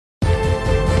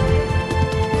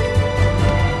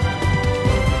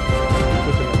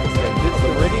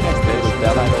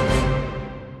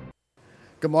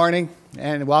Good morning,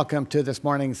 and welcome to this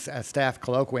morning's staff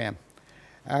colloquium.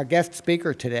 Our guest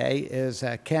speaker today is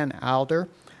Ken Adler.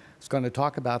 He's going to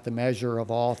talk about the measure of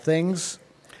all things,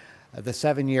 the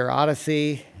 7-year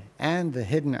Odyssey, and the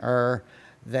hidden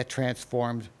that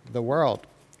transformed the world.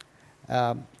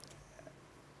 I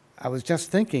was just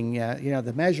thinking,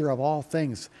 the measure of all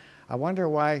things. I wonder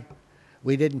why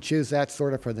we didn't choose that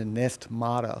sort of for the NIST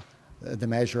motto, the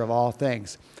measure of all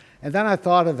things. And then I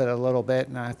thought of it a little bit,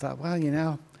 and I thought,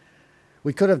 well,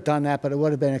 we could have done that, but it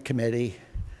would have been a committee.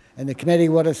 And the committee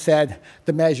would have said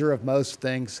the measure of most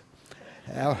things,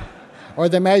 or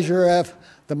the measure of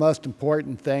the most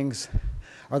important things,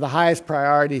 or the highest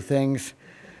priority things.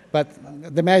 But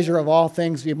the measure of all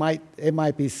things, it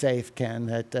might be safe, Ken,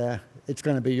 that it's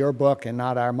going to be your book and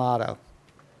not our motto.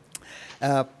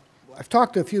 I've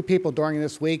talked to a few people during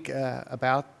this week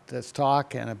about this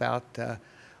talk and about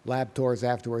lab tours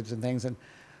afterwards and things, and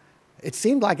it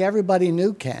seemed like everybody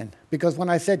knew Ken, because when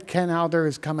I said Ken Adler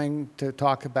is coming to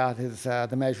talk about his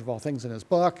The Measure of All Things in his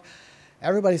book,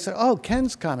 everybody said, oh,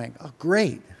 Ken's coming. Oh,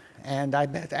 great. And I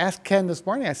asked Ken this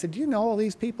morning, I said, do you know all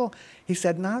these people? He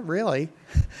said, not really.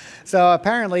 So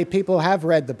apparently people have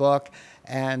read the book,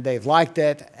 and they've liked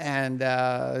it, and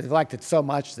they've liked it so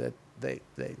much that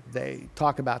they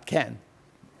talk about Ken.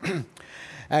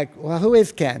 Well, who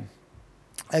is Ken?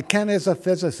 Ken is a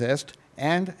physicist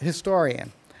and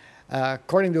historian.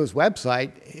 According to his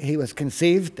website, he was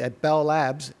conceived at Bell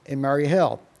Labs in Murray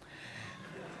Hill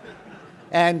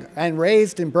and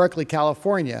raised in Berkeley,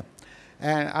 California.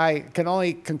 And I can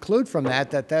only conclude from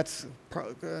that's,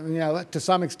 to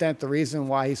some extent, the reason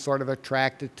why he's sort of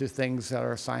attracted to things that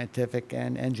are scientific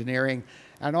and engineering,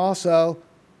 and also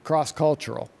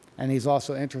cross-cultural. And he's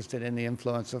also interested in the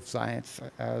influence of science,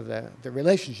 the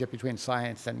relationship between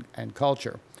science and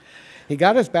culture. He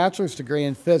got his bachelor's degree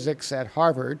in physics at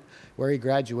Harvard, where he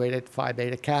graduated Phi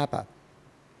Beta Kappa.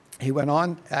 He went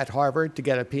on at Harvard to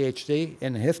get a PhD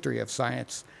in the history of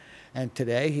science. And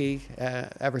today,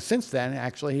 ever since then,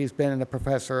 actually, he's been a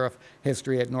professor of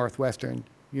history at Northwestern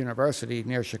University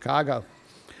near Chicago.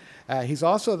 He's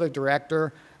also the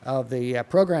director of the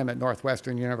program at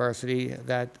Northwestern University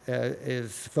that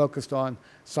is focused on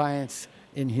science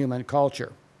in human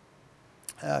culture.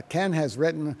 Ken has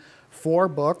written 4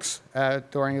 books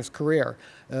during his career.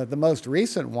 The most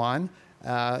recent one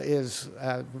is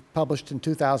published in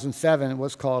 2007. It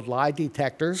was called Lie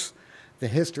Detectors: The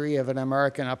History of an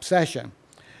American Obsession.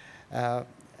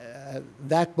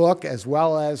 That book, as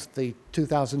well as the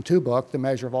 2002 book, The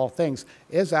Measure of All Things,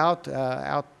 is out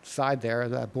outside there.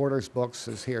 The Borders Books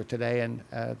is here today, and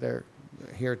they're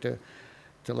here to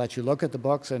let you look at the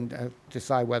books and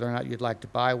decide whether or not you'd like to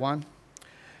buy one.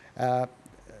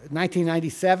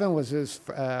 1997 was his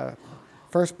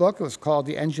first book. It was called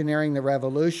The Engineering the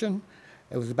Revolution.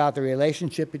 It was about the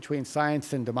relationship between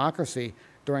science and democracy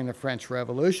during the French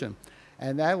Revolution.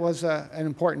 And that was an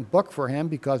important book for him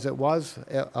because it was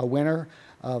a winner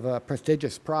of a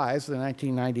prestigious prize, the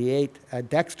 1998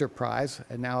 Dexter Prize,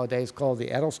 and nowadays called the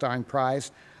Edelstein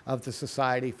Prize of the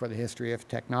Society for the History of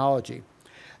Technology.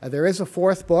 There is a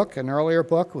 4th book. An earlier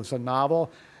book. It was a novel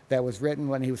that was written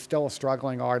when he was still a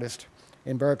struggling artist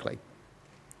in Berkeley.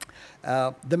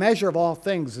 The Measure of All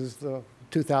Things is the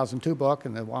 2002 book,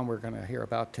 and the one we're going to hear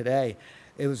about today.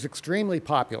 It was extremely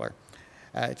popular.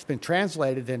 It's been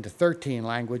translated into 13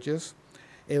 languages.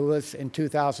 It was, in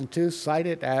 2002,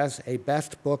 cited as a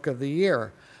best book of the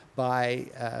year by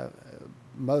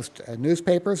most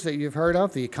newspapers that you've heard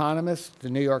of, The Economist, The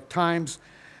New York Times,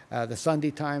 the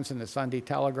Sunday Times, and the Sunday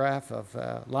Telegraph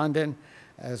of London,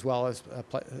 as well as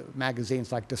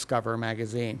magazines like Discover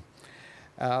magazine.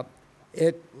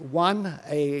 It won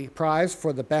a prize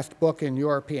for the best book in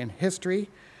European history.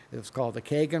 It was called the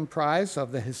Kagan Prize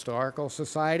of the Historical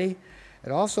Society.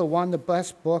 It also won the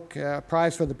best book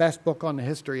prize for the best book on the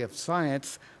history of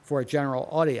science for a general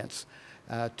audience.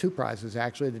 2 prizes,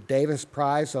 actually, the Davis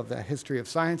Prize of the History of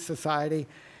Science Society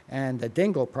and the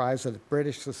Dingle Prize of the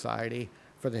British Society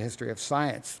for the History of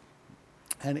Science.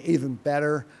 An even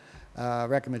better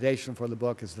recommendation for the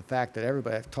book is the fact that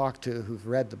everybody I've talked to who's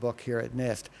read the book here at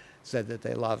NIST said that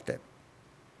they loved it.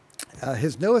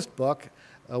 His newest book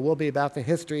will be about the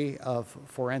history of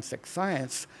forensic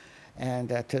science. And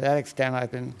to that extent,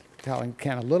 I've been telling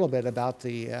Ken a little bit about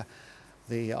the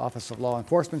Office of Law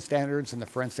Enforcement Standards and the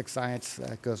forensic science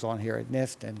that goes on here at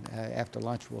NIST. And after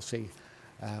lunch, we'll see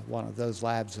one of those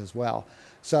labs as well.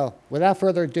 So without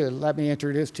further ado, let me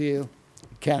introduce to you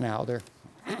Ken Adler.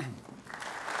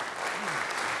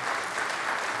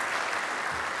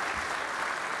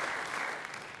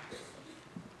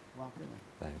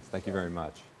 Thanks. Thank you very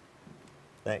much.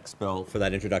 Thanks, Bill, for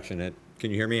that introduction.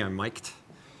 Can you hear me? I'm mic'd.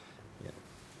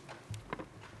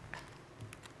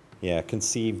 Yeah,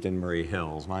 conceived in Murray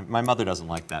Hills. My mother doesn't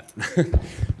like that,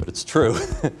 but it's true,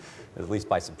 at least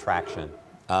by subtraction.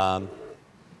 Let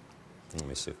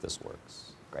me see if this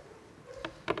works. Great.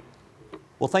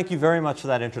 Well, thank you very much for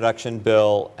that introduction,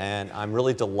 Bill, and I'm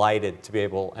really delighted to be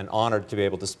able, and honored to be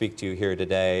able to speak to you here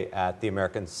today at the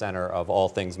American Center of All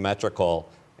Things Metrical,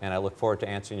 and I look forward to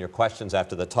answering your questions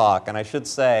after the talk. And I should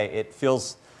say, it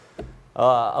feels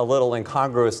a little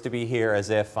incongruous to be here as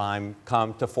if I'm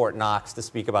come to Fort Knox to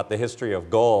speak about the history of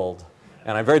gold.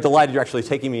 And I'm very delighted you're actually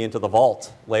taking me into the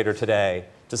vault later today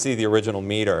to see the original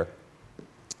meter.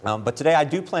 But today I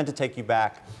do plan to take you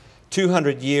back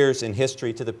 200 years in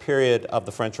history to the period of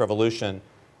the French Revolution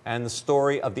and the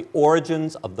story of the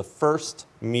origins of the first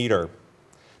meter.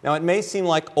 Now, it may seem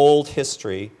like old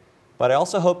history, but I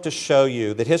also hope to show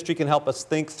you that history can help us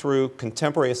think through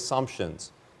contemporary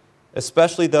assumptions,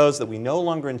 especially those that we no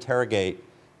longer interrogate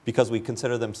because we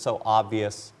consider them so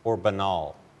obvious or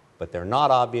banal. But they're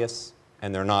not obvious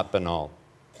and they're not banal.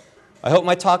 I hope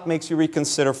my talk makes you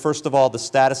reconsider, first of all, the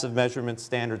status of measurement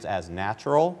standards as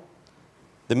natural,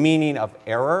 the meaning of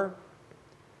error,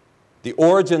 the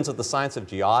origins of the science of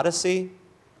geodesy,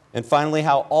 and finally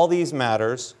how all these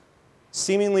matters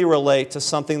seemingly relate to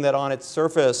something that on its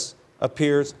surface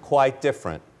appears quite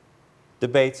different,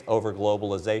 debates over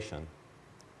globalization.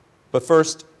 But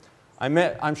first,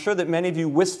 I'm sure that many of you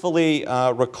wistfully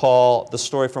recall the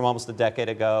story from almost a decade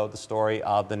ago, the story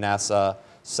of the NASA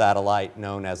satellite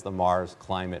known as the Mars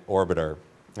Climate Orbiter.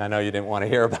 I know you didn't want to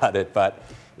hear about it, but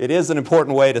it is an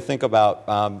important way to think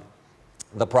about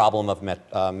the problem of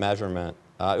measurement.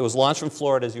 It was launched from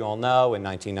Florida, as you all know, in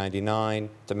 1999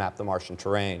 to map the Martian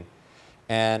terrain.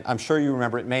 And I'm sure you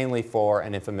remember it mainly for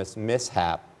an infamous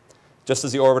mishap. Just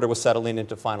as the orbiter was settling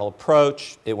into final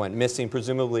approach, it went missing,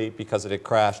 presumably because it had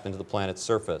crashed into the planet's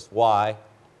surface. Why?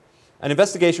 An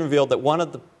investigation revealed that one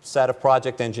of the set of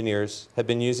project engineers had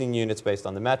been using units based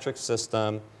on the metric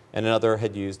system, and another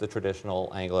had used the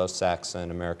traditional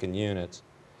Anglo-Saxon American units.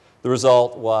 The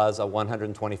result was a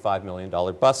 $125 million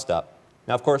bust-up.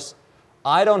 Now, of course,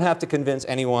 I don't have to convince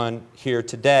anyone here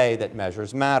today that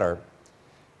measures matter.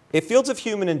 If fields of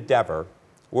human endeavor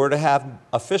were to have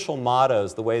official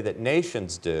mottos the way that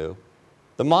nations do,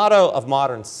 the motto of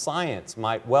modern science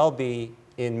might well be,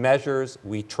 "In measures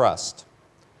we trust."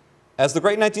 As the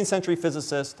great 19th century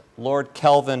physicist Lord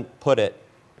Kelvin put it,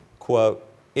 quote,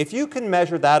 "If you can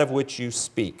measure that of which you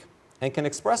speak and can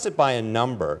express it by a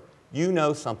number, you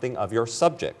know something of your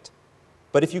subject.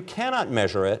 But if you cannot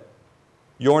measure it,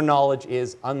 your knowledge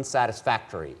is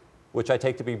unsatisfactory," which I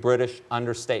take to be British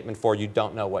understatement for you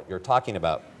don't know what you're talking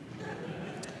about.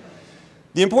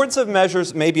 The importance of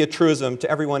measures may be a truism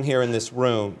to everyone here in this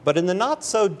room, but in the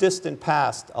not-so-distant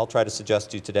past, I'll try to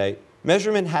suggest to you today,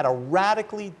 measurement had a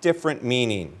radically different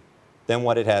meaning than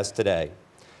what it has today.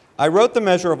 I wrote The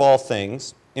Measure of All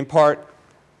Things, in part,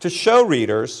 to show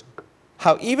readers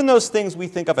how even those things we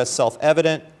think of as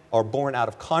self-evident are born out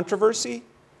of controversy,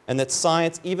 and that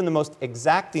science, even the most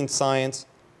exacting science,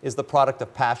 is the product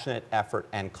of passionate effort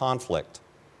and conflict.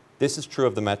 This is true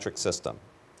of the metric system.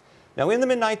 Now, in the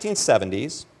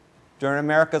mid-1970s, during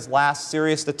America's last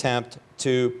serious attempt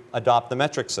to adopt the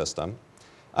metric system,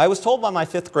 I was told by my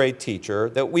 5th grade teacher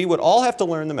that we would all have to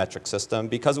learn the metric system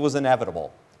because it was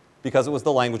inevitable, because it was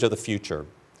the language of the future,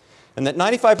 and that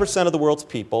 95% of the world's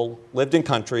people lived in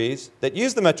countries that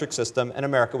used the metric system, and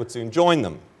America would soon join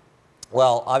them.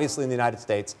 Well, obviously in the United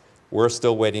States, we're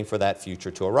still waiting for that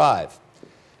future to arrive.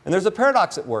 And there's a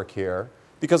paradox at work here,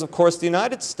 because of course the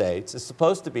United States is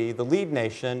supposed to be the lead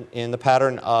nation in the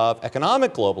pattern of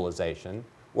economic globalization,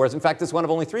 whereas in fact it's one of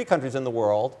only 3 countries in the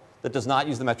world that does not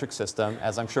use the metric system,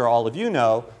 as I'm sure all of you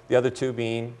know, the other 2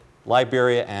 being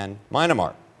Liberia and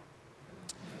Myanmar.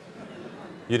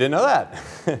 You didn't know that?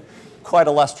 Quite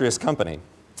illustrious company.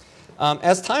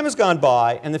 As time has gone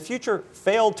by and the future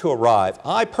failed to arrive,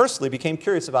 I personally became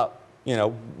curious about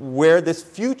where this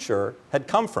future had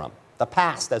come from, the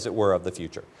past, as it were, of the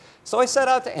future. So I set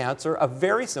out to answer a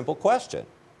very simple question.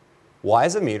 Why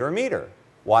is a meter a meter?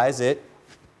 Why is it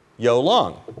yo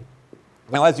long?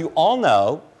 Now, as you all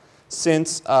know,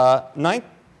 since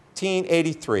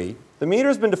 1983, the meter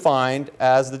has been defined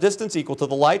as the distance equal to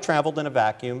the light traveled in a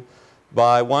vacuum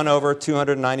by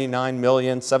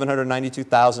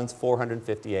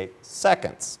 1/299,792,458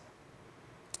 seconds.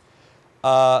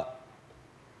 Why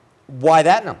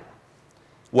that number?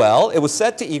 Well, it was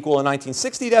set to equal a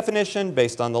 1960 definition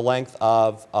based on the length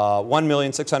of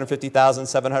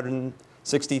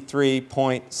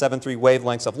 1,650,763.73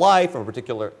 wavelengths of light from a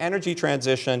particular energy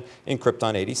transition in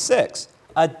Krypton-86,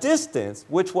 a distance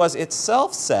which was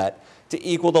itself set to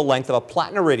equal the length of a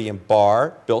platinum iridium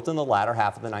bar built in the latter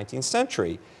half of the 19th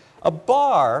century, a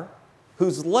bar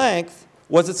whose length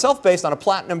was itself based on a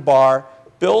platinum bar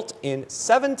built in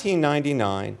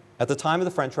 1799 at the time of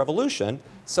the French Revolution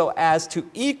so as to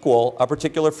equal a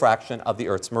particular fraction of the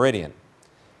Earth's meridian.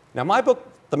 Now, my book,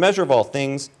 The Measure of All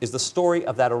Things, is the story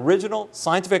of that original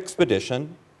scientific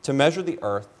expedition to measure the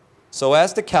Earth so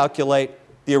as to calculate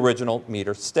the original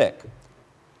meter stick.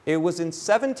 It was in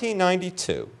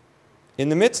 1792, in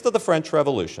the midst of the French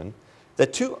Revolution,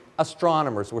 that two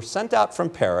astronomers were sent out from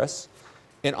Paris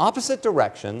in opposite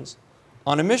directions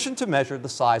on a mission to measure the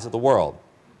size of the world.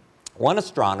 One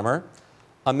astronomer,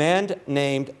 a man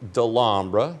named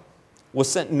Delambre, was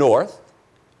sent north,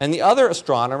 and the other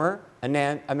astronomer, a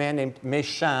man named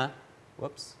Méchain,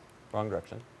 whoops, wrong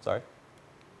direction, sorry,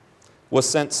 was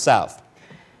sent south.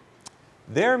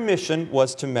 Their mission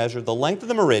was to measure the length of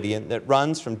the meridian that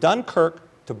runs from Dunkirk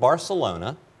to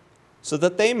Barcelona so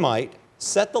that they might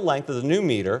set the length of the new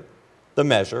meter, the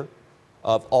measure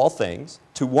of all things,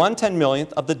 to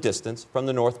 1/10,000,000th of the distance from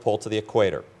the North Pole to the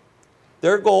equator.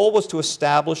 Their goal was to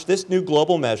establish this new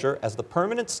global measure as the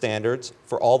permanent standards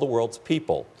for all the world's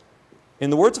people. In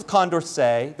the words of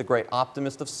Condorcet, the great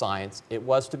optimist of science, it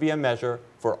was to be a measure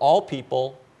for all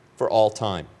people for all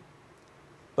time.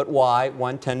 But why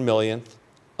 1/10,000,000th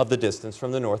of the distance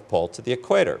from the North Pole to the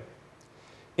equator?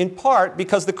 In part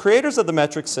because the creators of the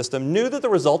metric system knew that the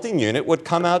resulting unit would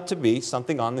come out to be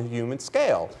something on the human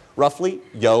scale, roughly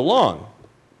yo long,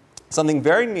 something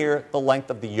very near the length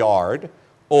of the yard,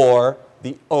 or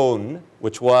the aune,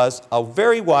 which was a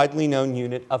very widely known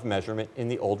unit of measurement in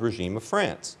the old regime of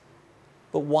France.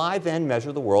 But why then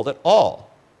measure the world at all?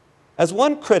 As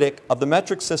one critic of the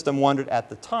metric system wondered at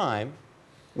the time,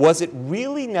 was it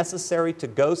really necessary to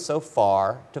go so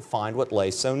far to find what lay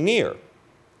so near?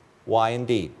 Why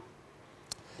indeed?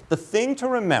 The thing to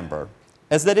remember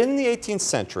is that in the 18th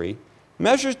century,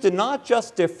 measures did not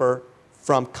just differ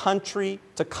from country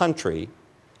to country,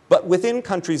 but within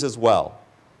countries as well.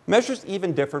 Measures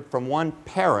even differed from one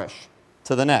parish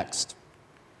to the next.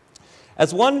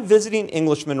 As one visiting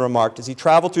Englishman remarked as he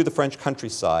traveled through the French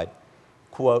countryside,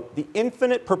 quote, "The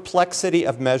infinite perplexity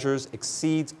of measures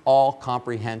exceeds all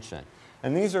comprehension."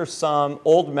 And these are some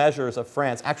old measures of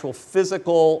France, actual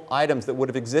physical items that would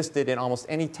have existed in almost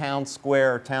any town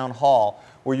square or town hall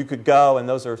where you could go, and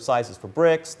those are sizes for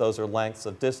bricks, those are lengths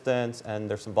of distance, and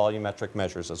there's some volumetric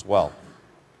measures as well.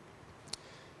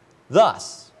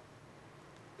 Thus,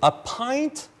 a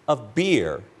pint of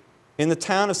beer in the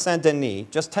town of Saint-Denis,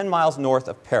 just 10 miles north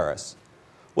of Paris,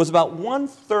 was about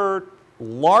 1/3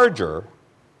 larger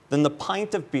than the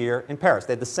pint of beer in Paris.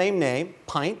 They had the same name,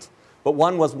 pint, but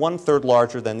one was 1/3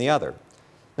 larger than the other.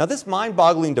 Now, this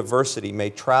mind-boggling diversity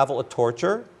made travel a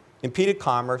torture, impeded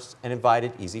commerce, and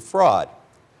invited easy fraud.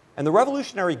 And the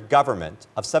revolutionary government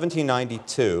of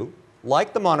 1792,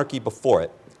 like the monarchy before it,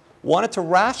 wanted to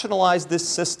rationalize this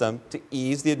system to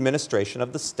ease the administration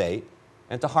of the state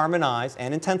and to harmonize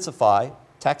and intensify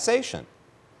taxation.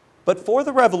 But for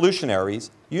the revolutionaries,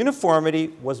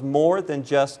 uniformity was more than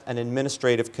just an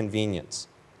administrative convenience.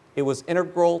 It was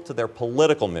integral to their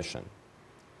political mission.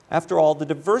 After all, the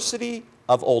diversity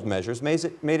of old measures made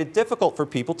it difficult for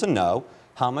people to know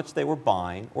how much they were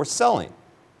buying or selling.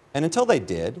 And until they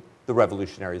did, the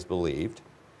revolutionaries believed,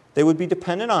 they would be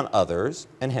dependent on others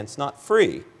and hence not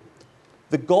free.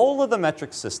 The goal of the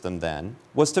metric system, then,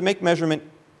 was to make measurement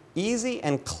easy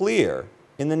and clear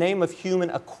in the name of human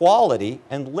equality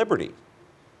and liberty,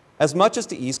 as much as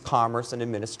to ease commerce and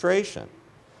administration.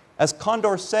 As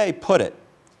Condorcet put it,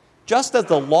 just as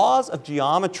the laws of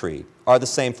geometry are the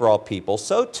same for all people,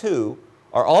 so too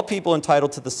are all people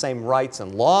entitled to the same rights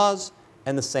and laws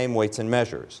and the same weights and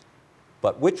measures.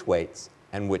 But which weights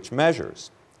and which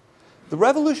measures? The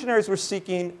revolutionaries were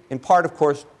seeking, in part, of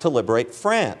course, to liberate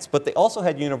France, but they also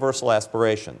had universal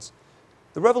aspirations.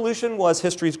 The revolution was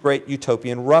history's great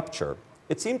utopian rupture.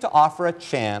 It seemed to offer a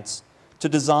chance to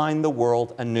design the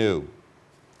world anew.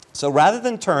 So rather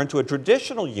than turn to a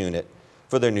traditional unit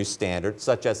for their new standards,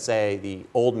 such as, say, the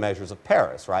old measures of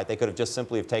Paris, right? They could have just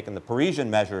simply have taken the Parisian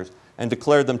measures and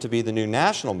declared them to be the new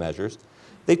national measures.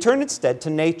 They turned instead to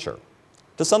nature,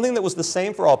 to something that was the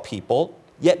same for all people,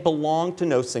 yet belonged to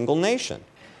no single nation.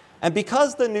 And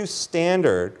because the new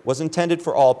standard was intended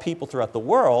for all people throughout the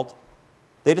world,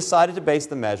 they decided to base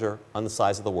the measure on the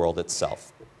size of the world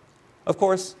itself. Of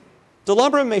course,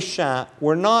 Delambre and Méchain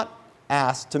were not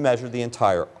asked to measure the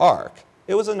entire arc.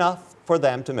 It was enough for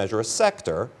them to measure a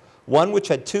sector, one which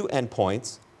had two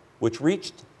endpoints, which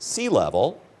reached sea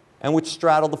level and which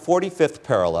straddled the 45th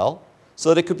parallel, so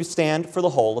that it could stand for the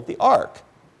whole of the arc.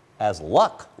 As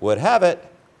luck would have it,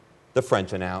 the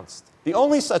French announced, the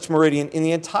only such meridian in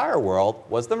the entire world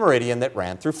was the meridian that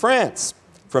ran through France.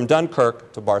 from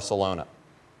Dunkirk to Barcelona.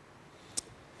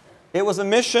 It was a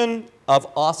mission of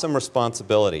awesome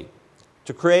responsibility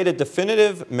to create a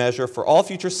definitive measure for all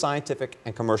future scientific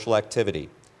and commercial activity.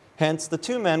 Hence, the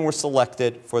two men were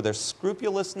selected for their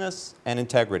scrupulousness and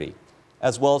integrity,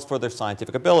 as well as for their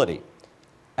scientific ability.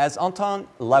 As Antoine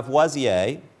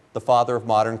Lavoisier, the father of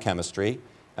modern chemistry,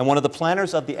 and one of the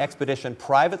planners of the expedition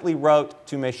privately wrote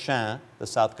to Méchain, the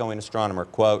south-going astronomer,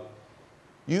 quote,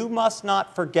 "You must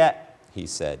not forget," he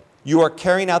said, "you are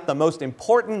carrying out the most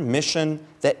important mission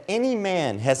that any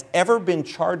man has ever been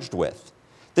charged with,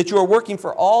 that you are working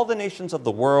for all the nations of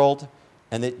the world,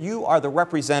 and that you are the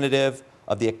representative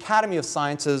of the Academy of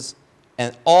Sciences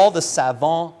and all the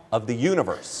savants of the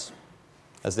universe,"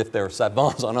 as if there are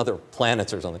savants on other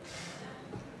planets or something.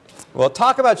 Well,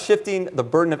 talk about shifting the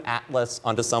burden of Atlas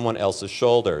onto someone else's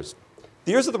shoulders.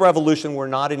 The years of the Revolution were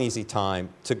not an easy time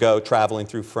to go traveling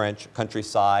through French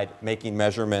countryside, making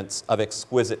measurements of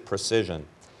exquisite precision.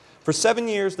 For 7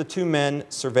 years, the two men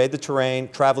surveyed the terrain,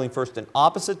 traveling first in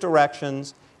opposite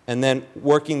directions and then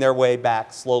working their way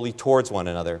back slowly towards one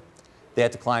another. They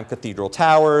had to climb cathedral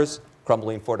towers,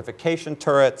 crumbling fortification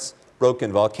turrets,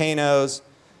 broken volcanoes,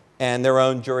 and their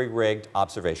own jury-rigged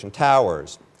observation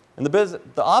towers. And the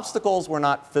obstacles were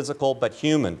not physical but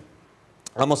human.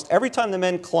 Almost every time the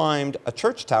men climbed a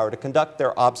church tower to conduct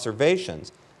their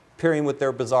observations, peering with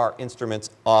their bizarre instruments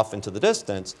off into the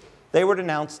distance, they were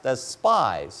denounced as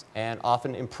spies and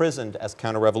often imprisoned as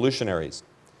counter-revolutionaries.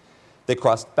 They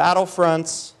crossed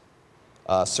battlefronts,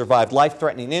 survived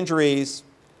life-threatening injuries,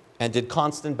 and did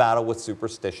constant battle with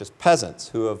superstitious peasants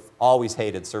who have always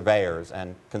hated surveyors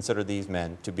and consider these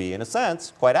men to be, in a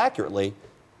sense, quite accurately,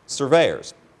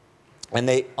 surveyors. And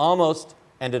they almost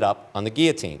ended up on the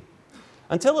guillotine.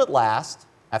 Until at last,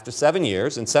 after 7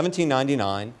 years, in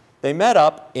 1799, they met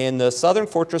up in the southern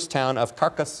fortress town of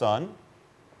Carcassonne,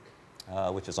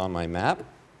 which is on my map. A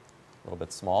little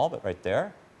bit small, but right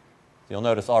there. You'll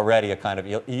notice already a kind of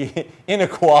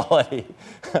inequality,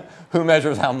 who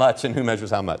measures how much and who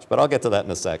measures how much. But I'll get to that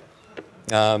in a sec.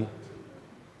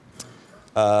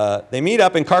 They meet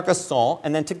up in Carcassonne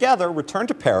and then together return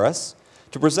to Paris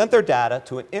to present their data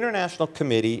to an international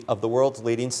committee of the world's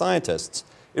leading scientists.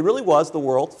 It really was the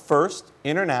world's first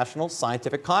international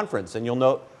scientific conference. And you'll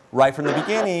note right from the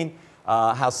beginning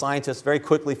how scientists very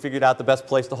quickly figured out the best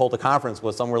place to hold a conference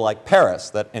was somewhere like Paris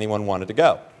that anyone wanted to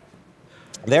go.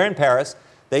 There in Paris,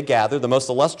 they gathered the most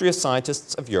illustrious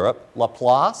scientists of Europe,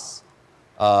 Laplace,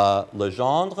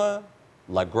 Legendre,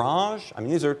 Lagrange. I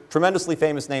mean, these are tremendously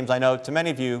famous names, I know, to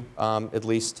many of you, at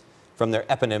least from their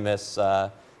eponymous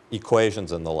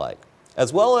equations and the like.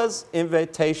 As well as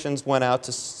invitations went out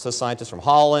to scientists from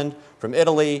Holland, from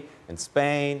Italy, and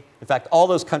Spain. In fact, all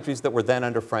those countries that were then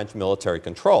under French military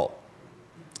control.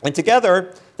 And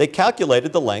together, they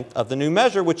calculated the length of the new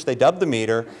measure, which they dubbed the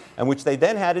meter, and which they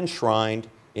then had enshrined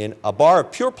in a bar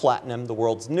of pure platinum, the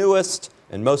world's newest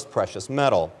and most precious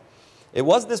metal. It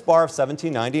was this bar of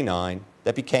 1799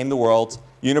 that became the world's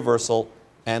universal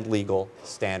and legal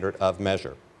standard of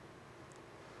measure.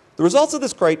 The results of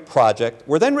this great project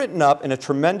were then written up in a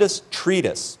tremendous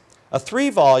treatise, a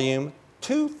 3-volume,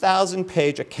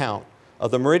 2,000-page account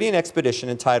of the Meridian expedition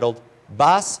entitled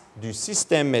Base du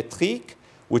Système Métrique,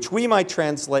 which we might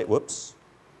translate, whoops.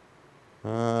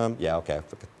 Yeah, okay.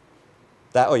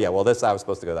 That, oh yeah, well this, I was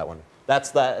supposed to go that one. That's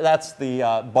the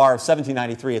bar of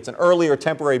 1793. It's an earlier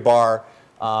temporary bar.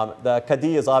 The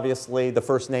Cadi is obviously the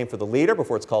first name for the liter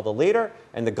before it's called the liter,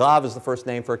 and the Grav is the first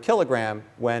name for a kilogram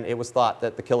when it was thought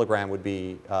that the kilogram would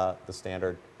be the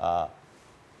standard,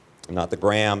 not the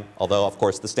gram, although of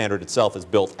course the standard itself is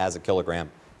built as a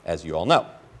kilogram, as you all know.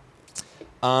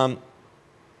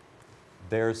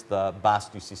 There's the Base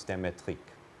du Système Métrique.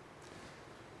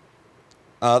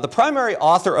 The primary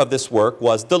author of this work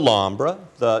was Delambre,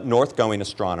 the north-going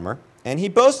astronomer, and he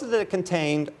boasted that it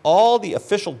contained all the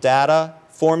official data,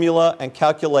 formula, and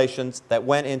calculations that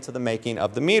went into the making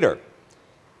of the meter.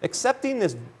 Accepting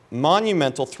this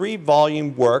monumental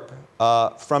 3-volume work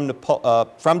from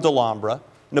Delambre,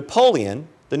 Napoleon,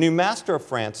 the new master of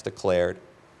France, declared,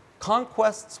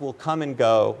 "Conquests will come and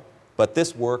go, but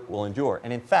this work will endure."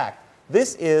 And in fact,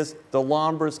 this is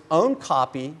Delambre's own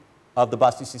copy of the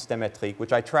Base du Système Métrique,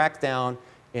 which I tracked down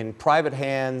in private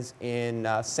hands in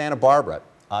Santa Barbara.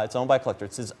 It's owned by a collector.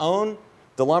 It's his own,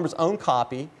 Delambre's own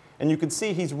copy. And you can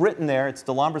see he's written there, it's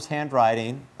Delambre's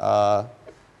handwriting,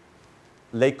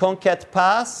 Les conquêtes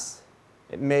passent,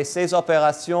 mais ces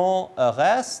opérations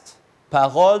restent,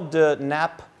 parole de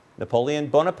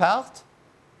Napoléon Bonaparte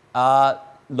à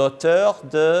l'auteur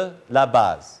de la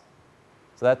base.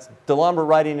 So that's Delambre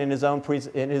writing in his own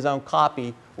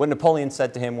copy what Napoleon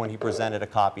said to him when he presented a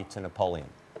copy to Napoleon.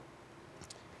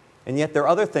 And yet there are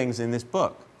other things in this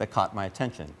book that caught my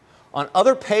attention. On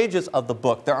other pages of the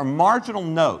book, there are marginal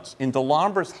notes in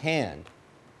Delambre's hand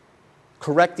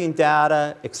correcting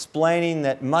data, explaining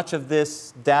that much of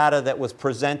this data that was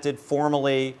presented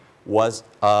formally was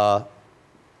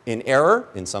in error,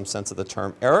 in some sense of the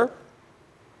term error.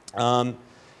 And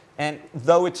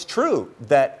though it's true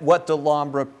that what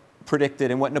Delambre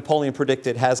predicted and what Napoleon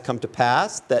predicted has come to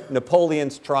pass, that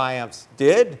Napoleon's triumphs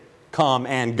did come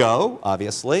and go,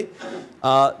 obviously,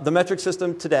 the metric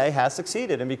system today has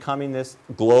succeeded in becoming this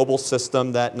global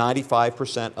system that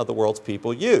 95% of the world's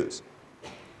people use.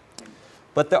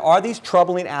 But there are these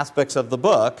troubling aspects of the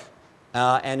book,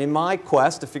 and in my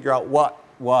quest to figure out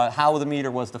how the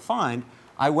meter was defined,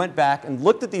 I went back and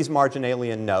looked at these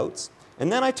marginalian notes,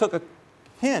 and then I took a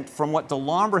hint from what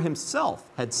Delambre himself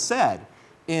had said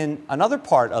in another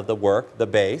part of the work, the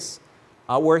base,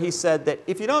 where he said that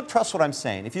if you don't trust what I'm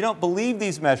saying, if you don't believe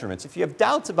these measurements, if you have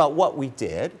doubts about what we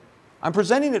did, I'm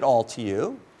presenting it all to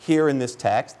you here in this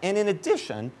text, and in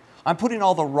addition, I'm putting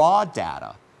all the raw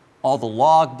data, all the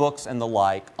log books and the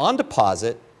like, on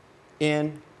deposit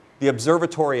in the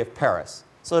Observatory of Paris,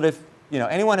 so that if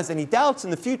anyone has any doubts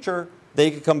in the future,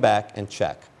 they could come back and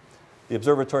check. The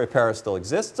Observatory of Paris still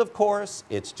exists, of course.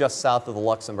 It's just south of the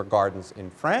Luxembourg Gardens in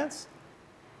France,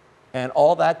 and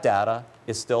all that data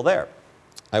is still there.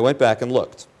 I went back and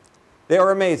looked. They are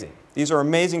amazing. These are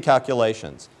amazing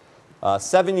calculations.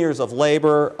 7 years of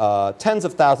labor, tens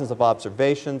of thousands of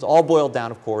observations, all boiled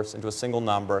down, of course, into a single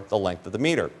number, the length of the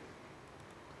meter.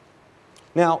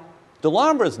 Now,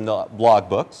 Delambre's log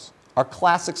books are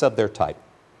classics of their type.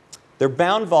 They're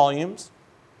bound volumes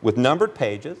with numbered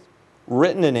pages,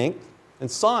 written in ink, and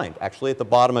signed, actually, at the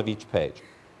bottom of each page.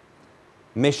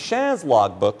 Méchain's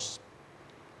log books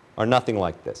are nothing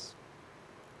like this.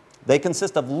 They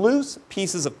consist of loose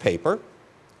pieces of paper,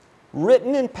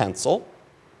 written in pencil,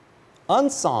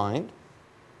 unsigned,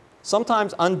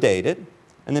 sometimes undated,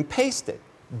 and then pasted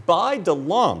by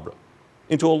Delambre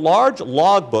into a large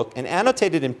logbook and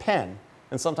annotated in pen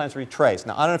and sometimes retraced.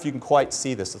 Now, I don't know if you can quite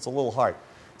see this. It's a little hard.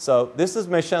 So this is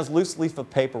Méchain's loose leaf of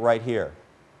paper right here,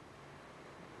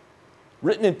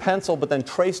 written in pencil but then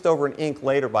traced over in ink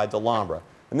later by Delambre.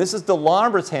 And this is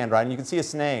Delambre's handwriting. You can see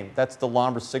his name. That's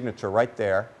Delambre's signature right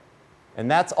there. And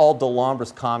that's all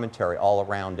Delambre's commentary all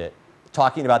around it,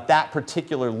 talking about that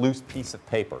particular loose piece of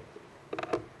paper.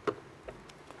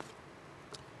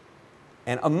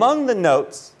 And among the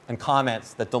notes and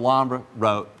comments that Delambre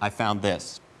wrote, I found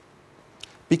this.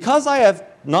 Because I have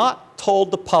not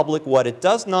told the public what it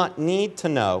does not need to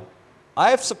know, I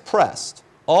have suppressed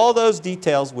all those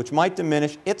details which might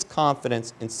diminish its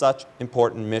confidence in such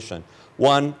important mission,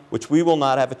 one which we will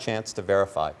not have a chance to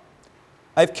verify.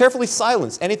 I have carefully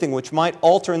silenced anything which might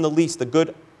alter in the least the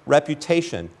good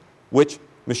reputation which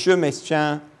M.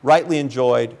 Méchain rightly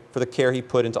enjoyed for the care he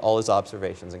put into all his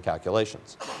observations and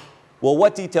calculations. Well,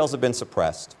 what details have been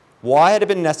suppressed? Why had it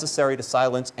been necessary to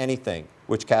silence anything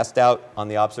which cast doubt on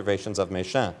the observations of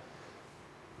Méchain?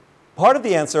 Part of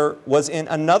the answer was in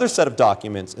another set of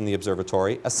documents in the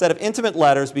observatory, a set of intimate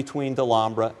letters between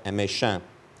Delambre and Méchain.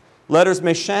 Letters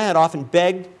Méchain had often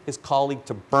begged his colleague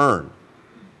to burn.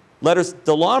 Letters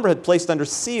Delambre had placed under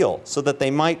seal so that they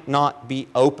might not be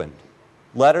opened.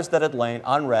 Letters that had lain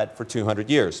unread for 200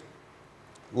 years.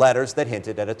 Letters that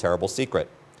hinted at a terrible secret.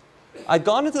 I'd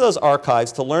gone into those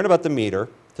archives to learn about the meter,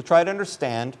 to try to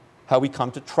understand how we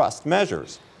come to trust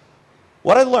measures.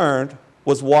 What I learned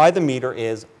was why the meter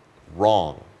is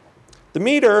wrong. The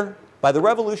meter, by the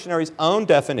revolutionaries' own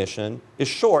definition, is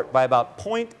short by about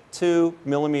 0.2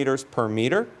 millimeters per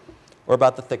meter, or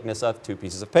about the thickness of 2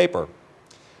 pieces of paper.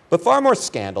 But far more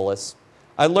scandalous,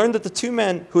 I learned that the two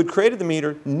men who had created the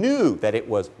meter knew that it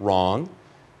was wrong,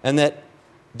 and that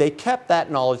they kept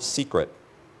that knowledge secret.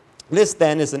 This,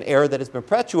 then, is an error that has been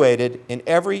perpetuated in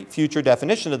every future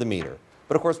definition of the meter.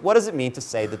 But, of course, what does it mean to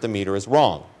say that the meter is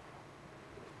wrong?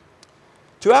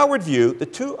 To outward view, the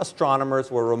two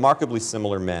astronomers were remarkably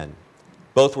similar men.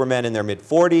 Both were men in their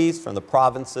mid-40s from the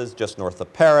provinces just north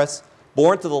of Paris,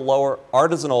 born to the lower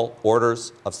artisanal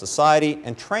orders of society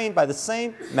and trained by the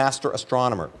same master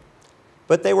astronomer.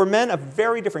 But they were men of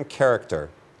very different character,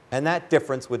 and that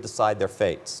difference would decide their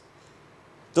fates.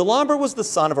 Delambre was the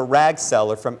son of a rag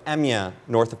seller from Amiens,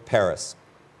 north of Paris.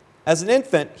 As an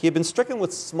infant, he had been stricken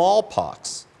with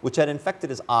smallpox, which had infected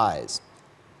his eyes.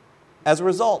 As a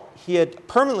result, he had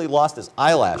permanently lost his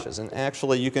eyelashes, and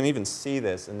actually you can even see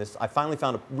this in this. I finally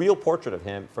found a real portrait of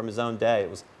him from his own day. It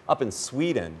was up in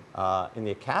Sweden, in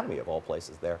the Academy of all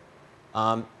places there.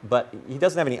 But he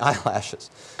doesn't have any eyelashes.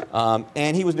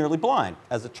 And he was nearly blind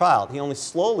as a child. He only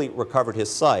slowly recovered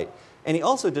his sight. And he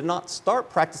also did not start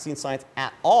practicing science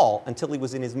at all until he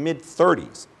was in his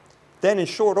mid-30s. Then, in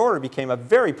short order, became a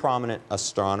very prominent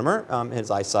astronomer.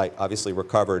 His eyesight obviously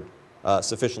recovered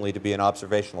sufficiently to be an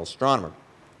observational astronomer.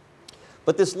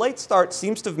 But this late start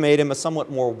seems to have made him a somewhat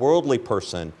more worldly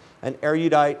person, an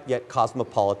erudite yet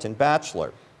cosmopolitan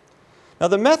bachelor. Now,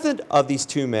 the method of these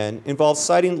two men involves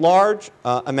sighting large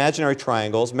imaginary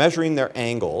triangles, measuring their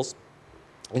angles.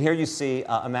 And here you see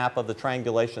a map of the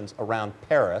triangulations around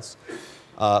Paris,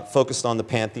 focused on the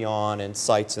Pantheon and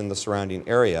sites in the surrounding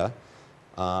area.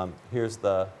 Here's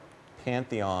the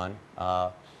Pantheon,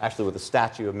 actually with a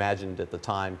statue imagined at the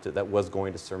time that was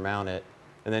going to surmount it.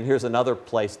 And then here's another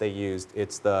place they used.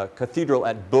 It's the cathedral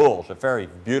at Bourges, a very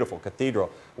beautiful cathedral,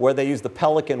 where they used the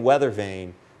Pelican weather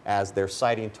vane as their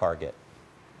sighting target.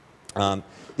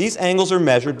 These angles are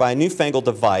measured by a newfangled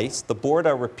device, the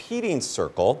Borda repeating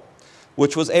circle,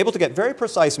 which was able to get very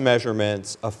precise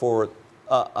measurements for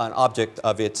an object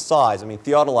of its size. I mean,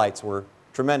 theodolites were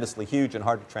tremendously huge and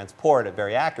hard to transport and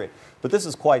very accurate. But this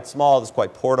is quite small. This is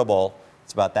quite portable.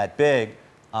 It's about that big.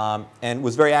 And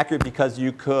was very accurate because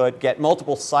you could get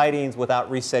multiple sightings without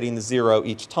resetting the zero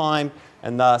each time.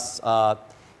 And thus,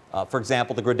 for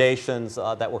example, the gradations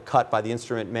that were cut by the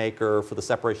instrument maker for the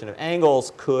separation of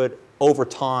angles could, over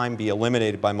time, be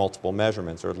eliminated by multiple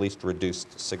measurements, or at least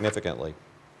reduced significantly.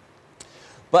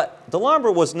 But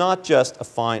Delambre was not just a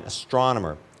fine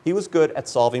astronomer. He was good at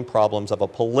solving problems of a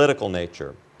political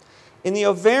nature. In the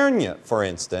Auvergne, for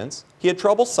instance, he had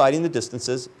trouble sighting the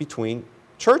distances between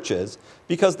churches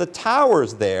because the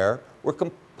towers there were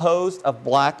composed of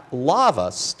black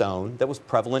lava stone that was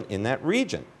prevalent in that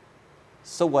region.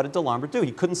 So what did Delambre do?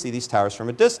 He couldn't see these towers from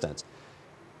a distance.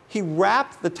 He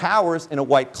wrapped the towers in a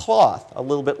white cloth, a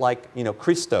little bit like,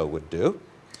 Christo would do.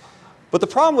 But the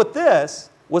problem with this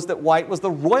was that white was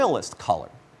the royalist color.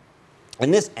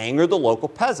 And this angered the local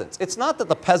peasants. It's not that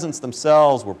the peasants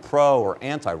themselves were pro or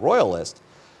anti-royalist,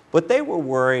 but they were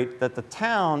worried that the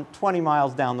town 20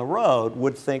 miles down the road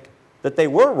would think that they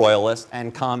were royalists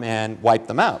and come and wipe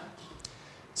them out.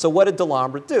 So what did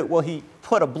Delambre do? Well, he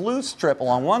put a blue strip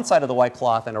along one side of the white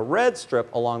cloth and a red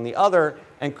strip along the other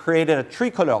and created a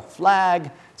tricolor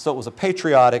flag, so it was a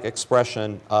patriotic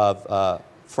expression of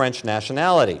French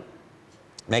nationality,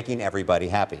 making everybody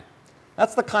happy.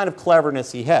 That's the kind of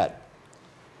cleverness he had.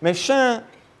 Méchain,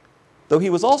 though he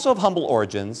was also of humble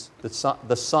origins,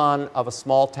 the son of a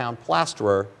small-town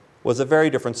plasterer, was a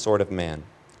very different sort of man.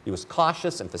 He was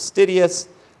cautious and fastidious,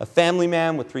 a family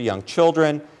man with 3 young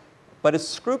children, but his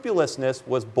scrupulousness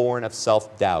was born of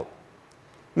self-doubt.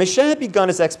 Méchain had begun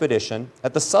his expedition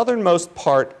at the southernmost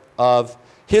part of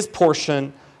his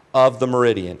portion of the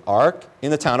meridian arc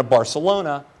in the town of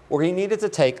Barcelona, where he needed to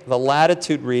take the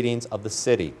latitude readings of the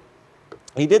city.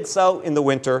 He did so in the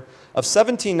winter of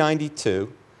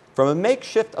 1792 from a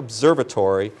makeshift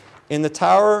observatory in the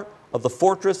tower of the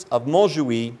fortress of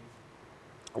Montjuïc,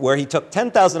 where he took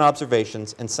 10,000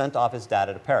 observations and sent off his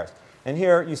data to Paris. And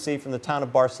here you see from the town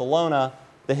of Barcelona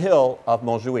the hill of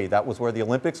Montjuïc. That was where the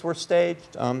Olympics were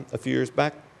staged a few years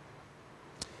back.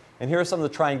 And here are some of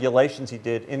the triangulations he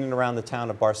did in and around the town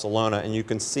of Barcelona. And you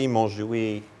can see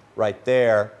Montjuïc right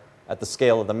there at the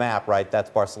scale of the map, right? That's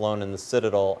Barcelona and the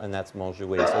Citadel, and that's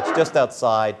Montjuïc. So it's just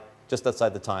outside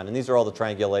the town. And these are all the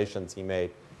triangulations he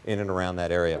made in and around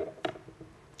that area.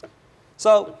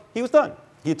 So he was done.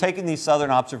 He had taken these southern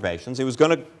observations. He was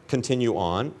going to continue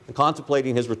on,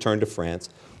 contemplating his return to France,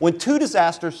 when 2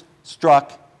 disasters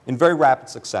struck in very rapid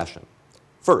succession.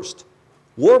 First,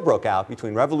 war broke out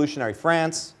between revolutionary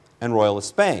France and royalist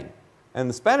Spain. And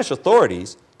the Spanish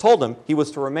authorities told him he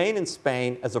was to remain in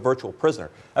Spain as a virtual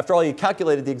prisoner. After all, he had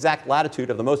calculated the exact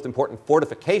latitude of the most important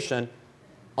fortification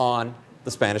on the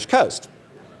Spanish coast.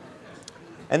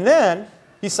 And then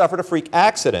he suffered a freak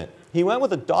accident. He went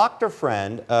with a doctor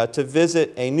friend to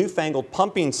visit a newfangled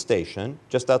pumping station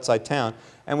just outside town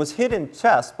and was hit in the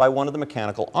chest by one of the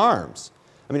mechanical arms.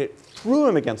 I mean, it threw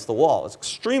him against the wall. It's an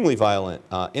extremely violent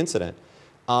incident.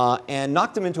 And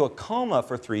knocked him into a coma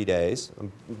for 3 days,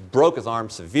 broke his arm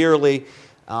severely.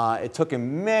 It took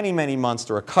him many, many months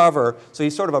to recover. So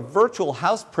he's sort of a virtual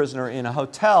house prisoner in a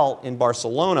hotel in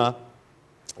Barcelona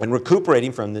and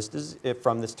recuperating from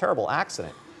this terrible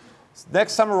accident.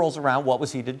 Next summer rolls around, what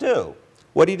was he to do?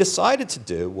 What he decided to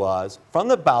do was, from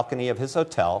the balcony of his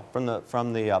hotel, from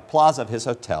the plaza of his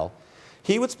hotel,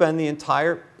 he would spend the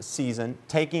entire season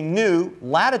taking new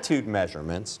latitude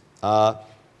measurements of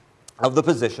the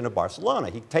position of Barcelona.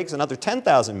 He takes another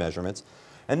 10,000 measurements,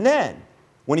 and then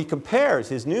when he compares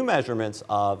his new measurements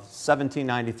of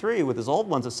 1793 with his old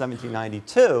ones of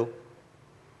 1792,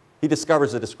 he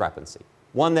discovers a discrepancy.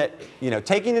 One that,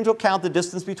 taking into account the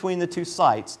distance between the 2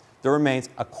 sites, there remains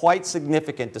a quite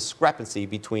significant discrepancy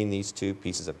between these two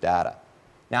pieces of data.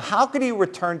 Now, how could he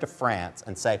return to France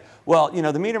and say, well, you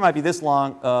know, the meter might be this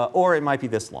long, or it might be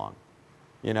this long?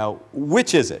 You know,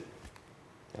 which is it?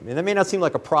 I mean, that may not seem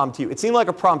like a problem to you. It seemed like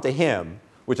a problem to him,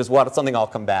 which is something I'll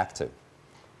come back to.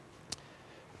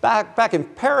 Back in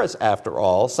Paris, after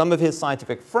all, some of his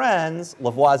scientific friends,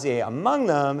 Lavoisier among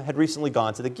them, had recently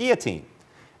gone to the guillotine.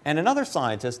 And another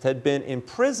scientist had been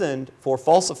imprisoned for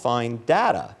falsifying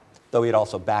data, though he had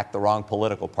also backed the wrong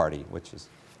political party, which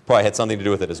probably had something to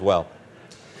do with it as well.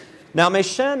 Now,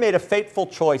 Méchain made a fateful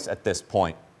choice at this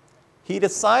point. He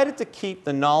decided to keep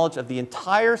the knowledge of the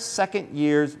entire second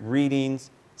year's readings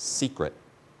secret.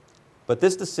 But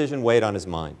this decision weighed on his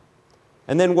mind.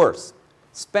 And then worse,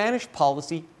 Spanish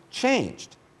policy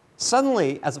changed.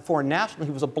 Suddenly, as a foreign national,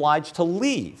 he was obliged to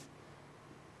leave.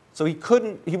 So he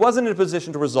wasn't in a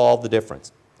position to resolve the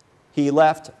difference. He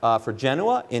left for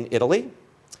Genoa in Italy,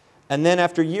 and then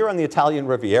after a year on the Italian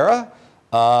Riviera,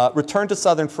 returned to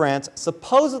southern France,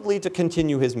 supposedly to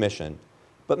continue his mission.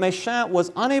 But Méchain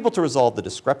was unable to resolve the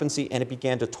discrepancy, and it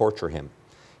began to torture him.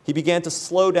 He began to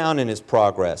slow down in his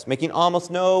progress, making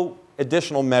almost no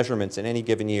additional measurements in any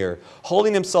given year,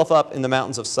 holding himself up in the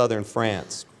mountains of southern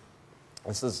France.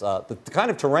 This is the kind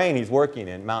of terrain he's working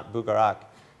in, Mount Bougarac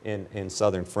in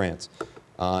southern France.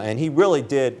 And he really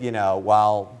did, you know,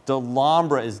 while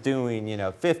Delambre is doing, you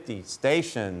know, 50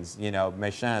 stations, you know,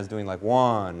 Méchain is doing like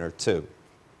 1 or 2.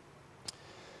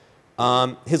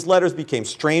 His letters became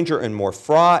stranger and more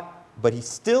fraught, but he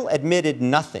still admitted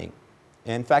nothing.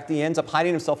 In fact, he ends up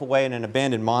hiding himself away in an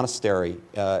abandoned monastery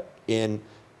in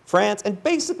France and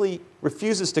basically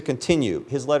refuses to continue.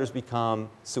 His letters become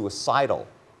suicidal.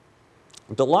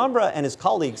 Delambre and his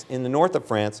colleagues in the north of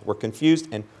France were confused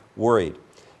and worried.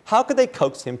 How could they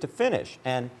coax him to finish?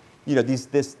 And you know,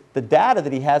 the data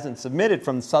that he hasn't submitted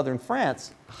from southern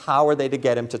France, how are they to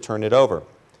get him to turn it over?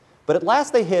 But at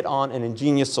last they hit on an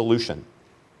ingenious solution.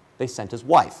 They sent his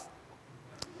wife.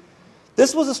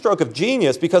 This was a stroke of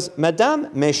genius because Madame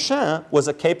Méchain was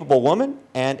a capable woman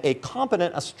and a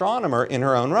competent astronomer in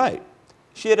her own right.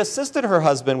 She had assisted her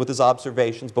husband with his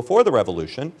observations before the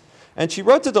revolution, and she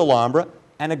wrote to Delambre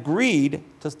and agreed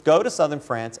to go to southern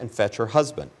France and fetch her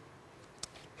husband.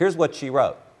 Here's what she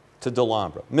wrote to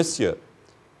Delambre. Monsieur,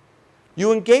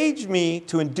 you engaged me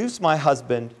to induce my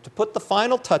husband to put the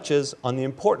final touches on the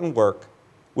important work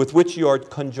with which you are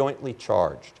conjointly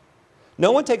charged.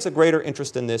 No one takes a greater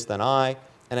interest in this than I,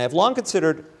 and I have long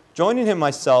considered joining him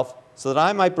myself so that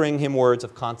I might bring him words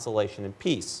of consolation and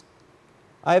peace.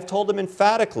 I have told him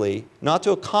emphatically not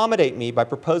to accommodate me by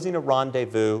proposing a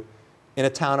rendezvous in a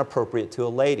town appropriate to a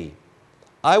lady.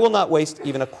 I will not waste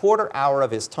even a quarter hour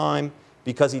of his time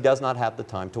because he does not have the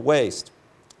time to waste.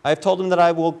 I have told him that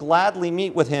I will gladly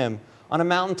meet with him on a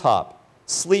mountaintop,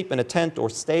 sleep in a tent or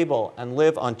stable, and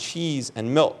live on cheese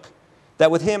and milk, that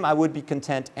with him I would be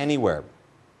content anywhere.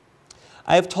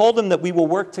 I have told him that we will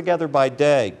work together by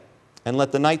day and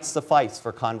let the night suffice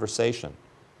for conversation.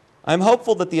 I am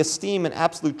hopeful that the esteem and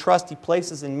absolute trust he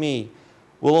places in me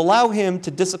will allow him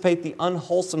to dissipate the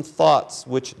unwholesome thoughts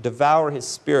which devour his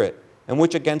spirit and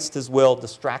which against his will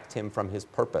distract him from his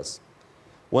purpose.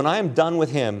 When I am done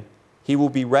with him, he will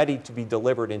be ready to be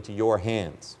delivered into your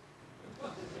hands.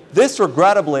 This,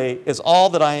 regrettably, is all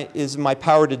that is in my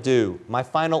power to do, my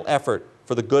final effort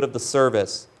for the good of the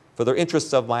service, for the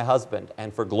interests of my husband,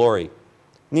 and for glory.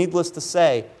 Needless to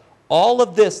say, all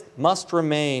of this must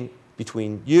remain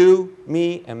between you,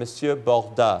 me, and Monsieur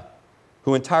Borda,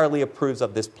 who entirely approves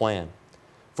of this plan.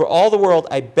 For all the world,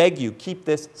 I beg you, keep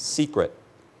this secret.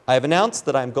 I have announced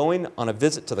that I am going on a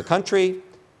visit to the country,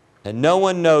 and no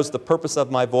one knows the purpose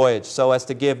of my voyage, so as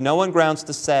to give no one grounds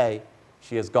to say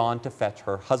she has gone to fetch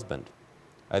her husband.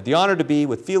 I have the honor to be,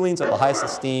 with feelings of the highest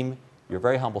esteem, your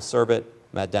very humble servant,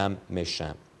 Madame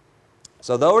Méchain.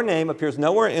 So though her name appears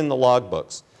nowhere in the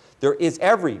logbooks, there is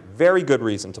every very good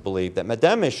reason to believe that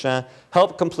Madame Méchain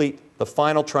helped complete the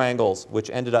final triangles, which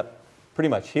ended up pretty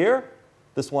much here.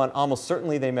 This one, almost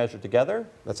certainly they measured together.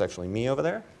 That's actually me over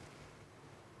there.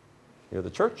 Here's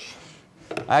the church.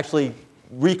 I actually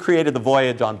recreated the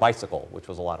voyage on bicycle, which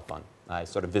was a lot of fun. I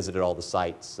sort of visited all the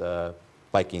sites,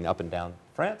 biking up and down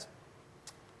France.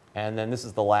 And then this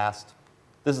is the last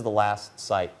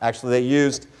site. Actually, they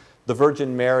used the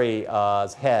Virgin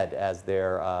Mary's head as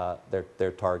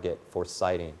their target for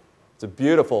sighting. It's a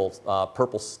beautiful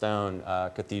purple stone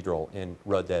cathedral in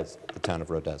Rodez, the town of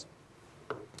Rodez.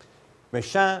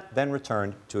 Méchain then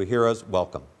returned to a hero's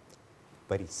welcome,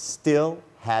 but he still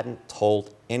hadn't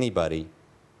told anybody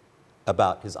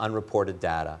about his unreported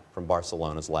data from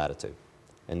Barcelona's latitude.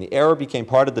 And the error became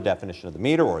part of the definition of the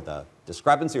meter, or the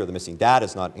discrepancy or the missing data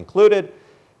is not included,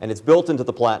 and it's built into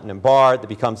the platinum bar that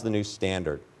becomes the new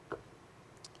standard.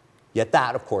 Yet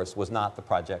that, of course, was not the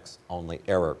project's only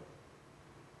error.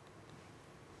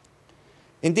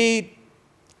 Indeed,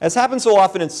 as happens so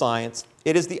often in science,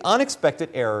 it is the unexpected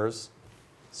errors,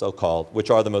 so-called, which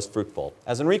are the most fruitful.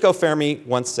 As Enrico Fermi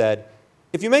once said,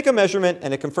 if you make a measurement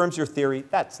and it confirms your theory,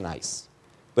 that's nice.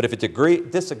 But if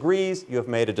it disagrees, you have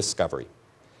made a discovery.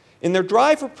 In their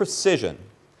drive for precision,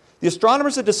 the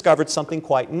astronomers had discovered something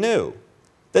quite new,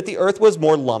 that the Earth was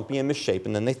more lumpy and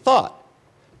misshapen than they thought.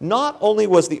 Not only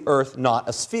was the Earth not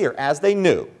a sphere, as they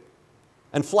knew,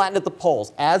 and flattened at the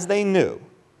poles, as they knew,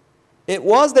 it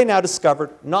was, they now discovered,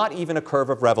 not even a curve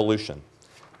of revolution.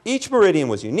 Each meridian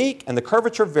was unique, and the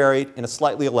curvature varied in a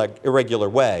slightly irregular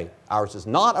way. Ours is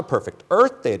not a perfect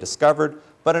Earth, they had discovered,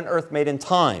 but an Earth made in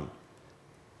time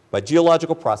by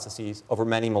geological processes over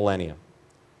many millennia.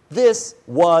 This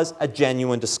was a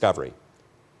genuine discovery,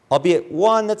 albeit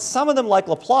one that some of them, like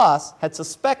Laplace, had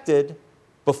suspected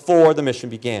before the mission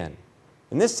began.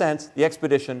 In this sense, the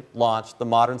expedition launched the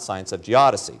modern science of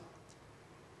geodesy.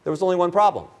 There was only one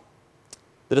problem.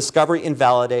 The discovery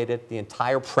invalidated the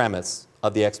entire premise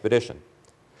of the expedition.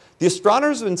 The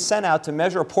astronomers had been sent out to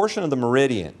measure a portion of the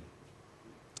meridian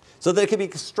so that it could be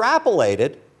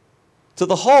extrapolated to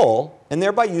the whole and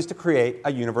thereby used to create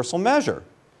a universal measure.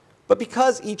 But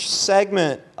because each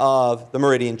segment of the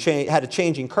meridian had a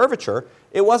changing curvature,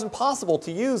 it wasn't possible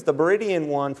to use the meridian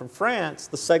one from France,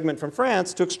 the segment from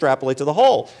France, to extrapolate to the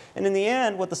whole. And in the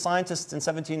end, what the scientists in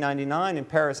 1799 in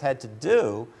Paris had to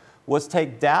do was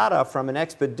take data from an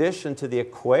expedition to the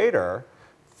equator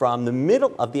from the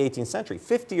middle of the 18th century,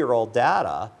 50-year-old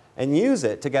data, and use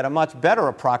it to get a much better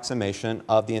approximation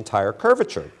of the entire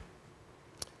curvature.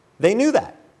 They knew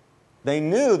that. They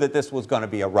knew that this was going to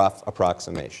be a rough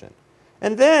approximation.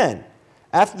 And then,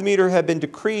 after the meter had been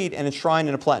decreed and enshrined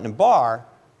in a platinum bar,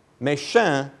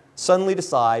 Méchain suddenly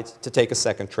decides to take a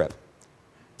second trip,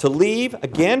 to leave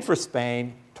again for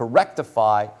Spain to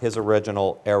rectify his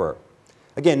original error.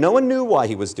 Again, no one knew why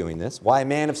he was doing this, why a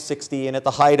man of 60 and at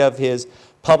the height of his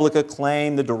public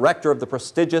acclaim, the director of the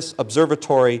prestigious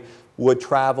observatory, would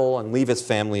travel and leave his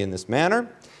family in this manner.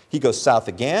 He goes south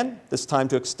again, this time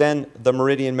to extend the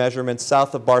meridian measurements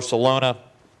south of Barcelona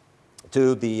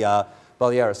to the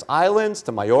Balearic Islands,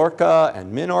 to Mallorca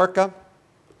and Minorca.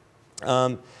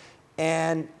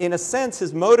 And in a sense,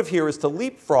 his motive here is to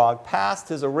leapfrog past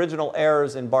his original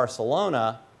errors in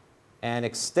Barcelona and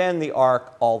extend the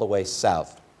arc all the way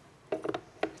south.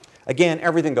 Again,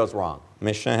 everything goes wrong.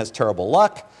 Méchain has terrible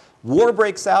luck. War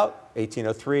breaks out,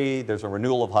 1803. There's a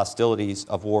renewal of hostilities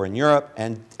of war in Europe,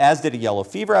 and as did a yellow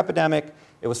fever epidemic.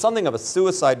 It was something of a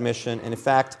suicide mission, and in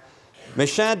fact,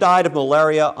 Méchain died of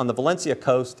malaria on the Valencia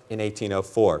coast in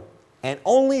 1804. And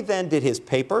only then did his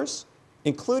papers,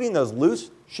 including those loose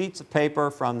sheets of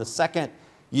paper from the second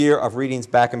year of readings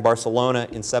back in Barcelona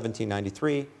in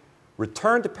 1793,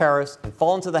 return to Paris and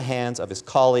fall into the hands of his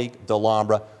colleague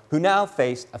Delambre, who now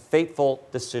faced a fateful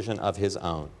decision of his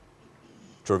own: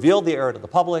 to reveal the error to the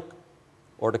public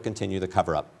or to continue the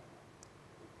cover-up.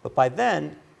 But by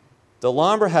then,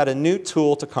 Delambre had a new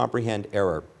tool to comprehend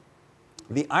error.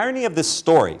 The irony of this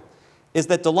story is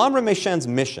that Delambre-Méchain's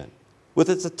mission, with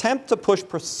its attempt to push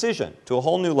precision to a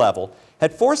whole new level,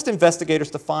 had forced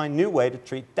investigators to find new ways to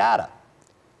treat data.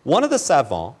 One of the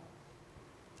savants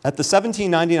at the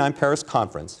 1799 Paris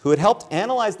conference, who had helped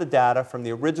analyze the data from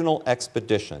the original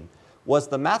expedition, was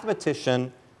the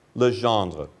mathematician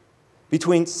Legendre.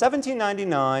 Between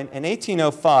 1799 and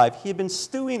 1805, he had been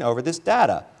stewing over this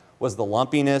data. Was the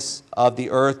lumpiness of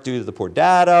the Earth due to the poor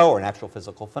data or an actual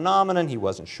physical phenomenon? He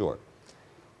wasn't sure.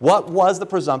 What was the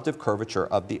presumptive curvature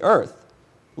of the Earth?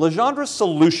 Legendre's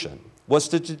solution was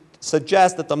to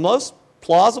suggest that the most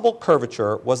plausible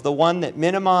curvature was the one that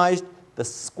minimized the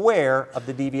square of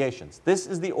the deviations. This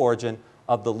is the origin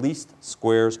of the least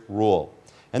squares rule.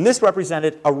 And this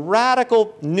represented a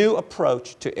radical new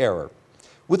approach to error.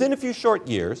 Within a few short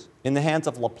years, in the hands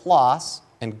of Laplace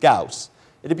and Gauss,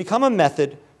 it had become a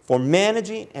method for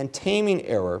managing and taming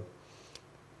error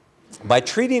by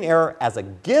treating error as a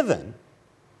given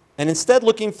and instead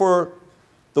looking for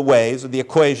the ways or the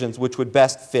equations which would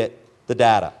best fit the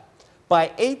data. By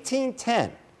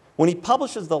 1810, when he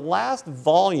publishes the last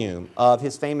volume of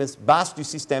his famous Base du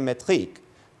système métrique,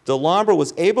 Delambre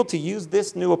was able to use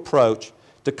this new approach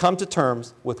to come to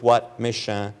terms with what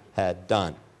Méchain had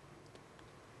done.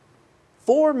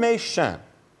 For Méchain,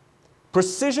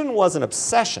 precision was an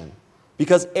obsession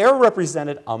because error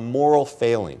represented a moral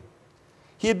failing.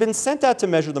 He had been sent out to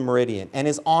measure the meridian, and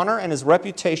his honor and his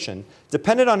reputation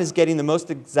depended on his getting the most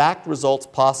exact results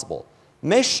possible.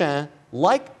 Méchain,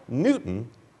 like Newton,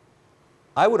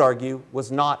 I would argue,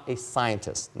 was not a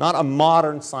scientist, not a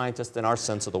modern scientist in our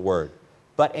sense of the word,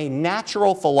 but a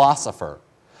natural philosopher,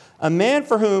 a man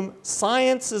for whom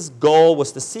science's goal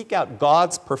was to seek out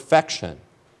God's perfection,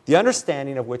 the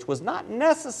understanding of which was not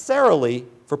necessarily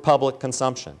for public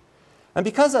consumption. And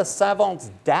because a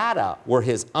savant's data were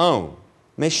his own,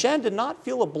 Méchain did not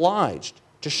feel obliged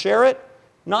to share it,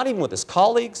 not even with his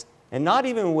colleagues, and not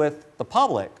even with the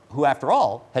public, who, after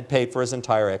all, had paid for his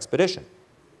entire expedition.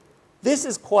 This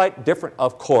is quite different,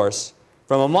 of course,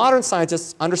 from a modern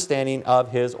scientist's understanding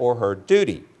of his or her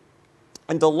duty.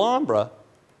 And Delambre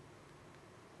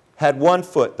had one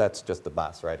foot, that's just the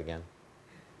bus, right, again?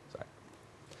 Sorry.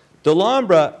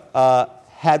 Delambre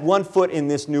had one foot in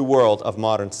this new world of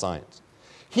modern science.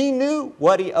 He knew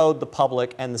what he owed the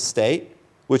public and the state,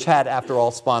 which had, after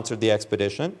all, sponsored the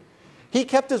expedition. He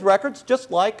kept his records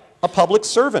just like a public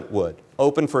servant would,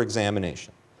 open for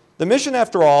examination. The mission,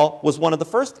 after all, was one of the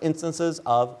first instances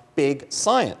of big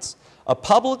science, a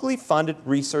publicly funded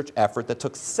research effort that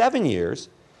took 7 years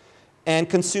and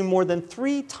consumed more than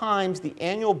 3 times the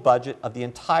annual budget of the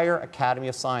entire Academy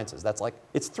of Sciences. That's like,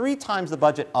 it's 3 times the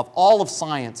budget of all of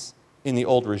science in the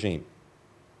old regime.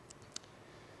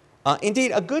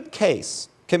 Indeed, a good case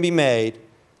can be made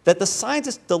that the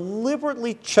scientists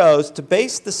deliberately chose to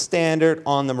base the standard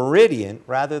on the meridian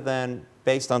rather than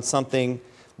based on something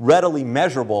readily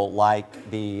measurable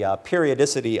like the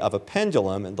periodicity of a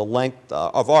pendulum and the length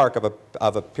of arc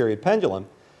of a period pendulum,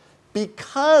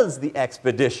 because the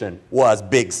expedition was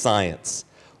big science.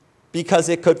 Because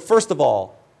it could, first of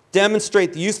all,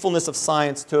 demonstrate the usefulness of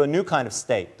science to a new kind of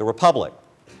state, the Republic.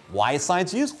 Why is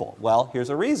science useful? Well, here's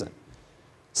a reason.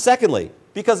 Secondly,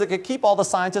 because it could keep all the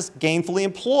scientists gainfully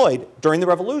employed during the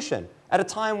Revolution, at a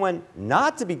time when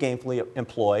not to be gainfully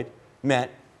employed meant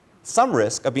some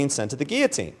risk of being sent to the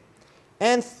guillotine.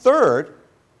 And third,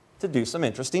 to do some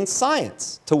interesting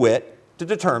science, to wit, to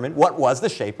determine what was the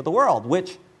shape of the world,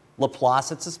 which Laplace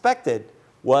had suspected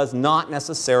was not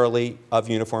necessarily of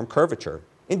uniform curvature.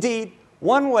 Indeed,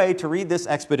 one way to read this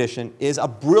expedition is a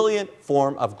brilliant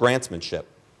form of grantsmanship.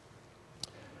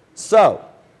 So,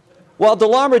 while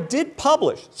Delambre did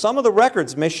publish some of the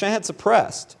records Méchain had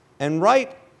suppressed and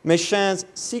write Méchain's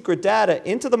secret data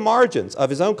into the margins of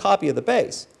his own copy of the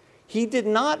base, he did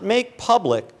not make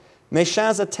public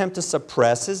Méchain's attempt to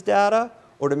suppress his data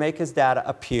or to make his data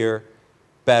appear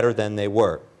better than they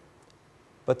were.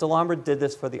 But Delambre did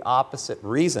this for the opposite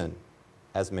reason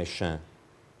as Méchain.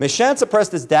 Méchain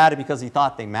suppressed his data because he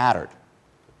thought they mattered,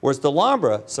 whereas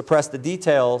Delambre suppressed the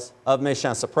details of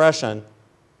Méchain's suppression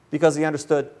because he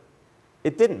understood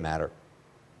it didn't matter.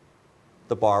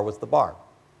 The bar was the bar.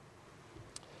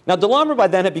 Now, Delambre by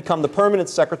then had become the permanent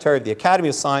secretary of the Academy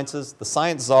of Sciences, the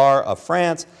science czar of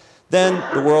France, then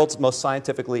the world's most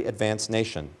scientifically advanced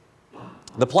nation.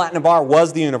 The platinum bar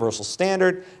was the universal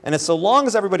standard, and as so long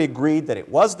as everybody agreed that it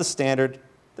was the standard,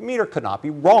 the meter could not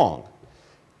be wrong.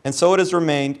 And so it has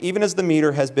remained, even as the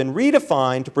meter has been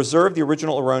redefined to preserve the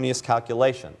original erroneous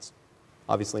calculations,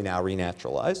 obviously now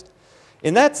renaturalized.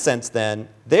 In that sense, then,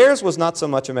 theirs was not so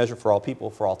much a measure for all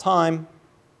people for all time,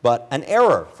 but an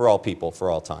error for all people for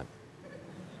all time.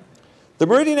 The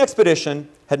Meridian expedition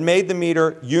had made the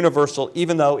meter universal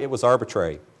even though it was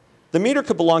arbitrary. The meter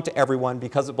could belong to everyone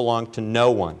because it belonged to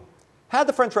no one. Had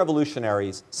the French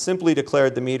revolutionaries simply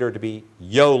declared the meter to be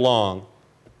yo long,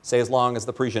 say as long as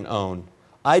the Parisian owned,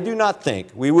 I do not think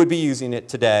we would be using it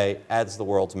today as the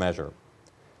world's measure.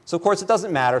 So of course it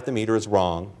doesn't matter if the meter is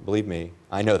wrong, believe me,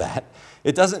 I know that. I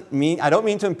don't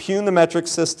mean to impugn the metric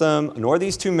system, nor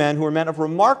these two men who are men of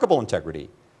remarkable integrity.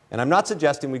 And I'm not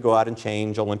suggesting we go out and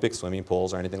change Olympic swimming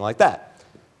pools or anything like that.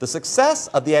 The success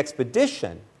of the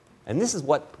expedition, and this is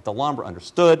what Delambre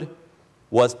understood,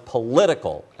 was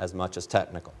political as much as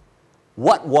technical.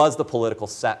 What was the political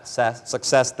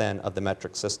success then of the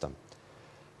metric system?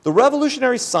 The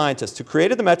revolutionary scientists who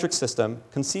created the metric system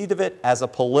conceived of it as a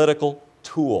political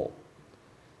tool.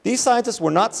 These scientists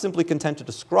were not simply content to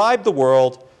describe the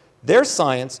world. Their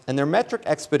science and their metric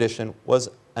expedition was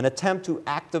an attempt to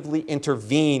actively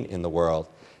intervene in the world.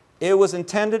 It was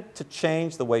intended to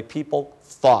change the way people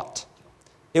thought.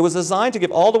 It was designed to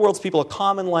give all the world's people a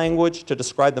common language to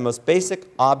describe the most basic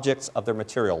objects of their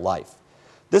material life.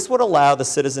 This would allow the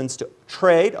citizens to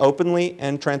trade openly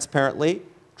and transparently,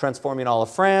 transforming all of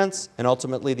France and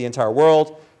ultimately the entire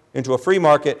world into a free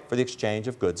market for the exchange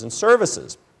of goods and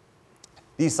services.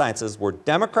 These sciences were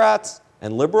Democrats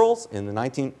and liberals in the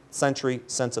 19th century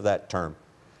sense of that term.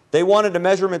 They wanted a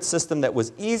measurement system that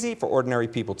was easy for ordinary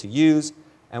people to use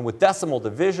and with decimal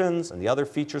divisions and the other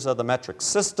features of the metric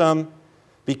system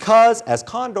because, as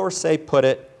Condorcet put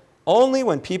it, Only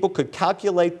when people could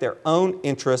calculate their own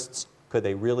interests could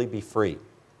they really be free.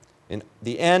 In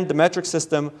the end, the metric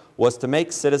system was to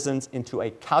make citizens into a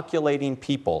calculating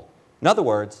people. In other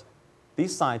words,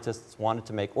 these scientists wanted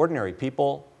to make ordinary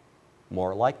people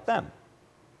more like them.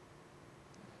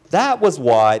 That was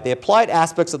why they applied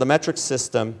aspects of the metric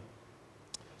system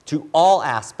to all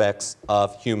aspects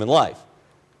of human life.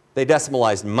 They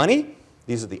decimalized money.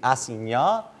 These are the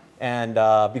assignats. And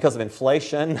because of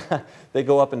inflation, they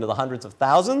go up into the hundreds of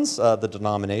thousands, the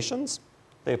denominations.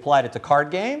 They applied it to card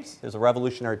games. There's a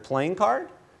revolutionary playing card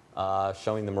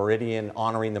showing the meridian,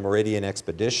 honoring the meridian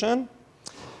expedition.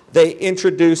 They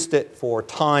introduced it for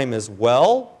time as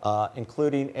well,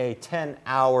 including a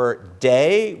 10-hour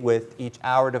day with each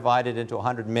hour divided into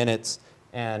 100 minutes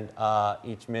and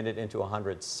each minute into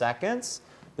 100 seconds.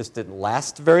 This didn't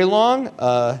last very long.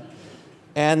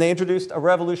 And they introduced a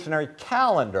revolutionary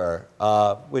calendar,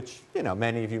 which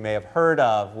many of you may have heard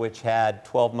of, which had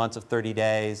 12 months of 30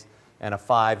 days and a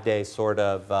 5-day sort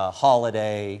of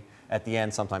holiday at the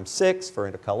end, sometimes 6 for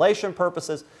intercalation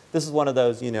purposes. This is one of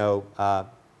those,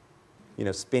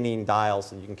 spinning dials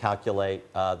so you can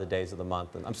calculate the days of the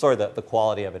month. And I'm sorry that the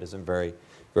quality of it isn't very,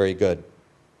 very good.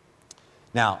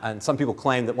 Now, and some people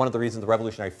claim that one of the reasons the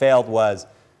revolutionary failed was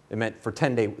it meant for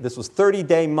 10-day, this was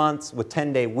 30-day months with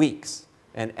 10-day weeks.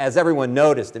 And as everyone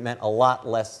noticed, it meant a lot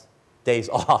less days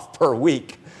off per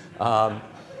week.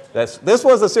 This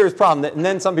was a serious problem. And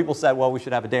then some people said, well, we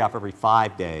should have a day off every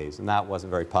 5 days. And that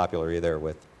wasn't very popular either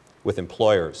with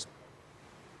employers.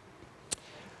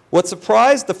 What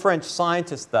surprised the French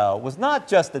scientists, though, was not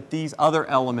just that these other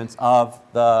elements of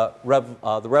the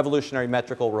revolutionary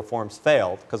metrical reforms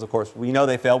failed, because, of course, we know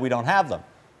they failed, we don't have them,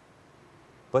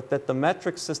 but that the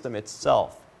metric system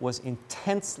itself was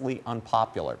intensely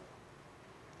unpopular.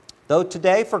 Though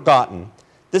today forgotten,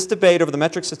 this debate over the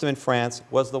metric system in France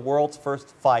was the world's first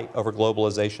fight over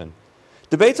globalization.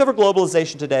 Debates over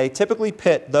globalization today typically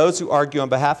pit those who argue on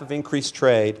behalf of increased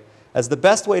trade as the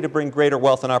best way to bring greater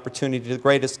wealth and opportunity to the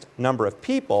greatest number of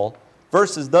people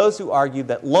versus those who argue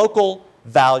that local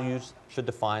values should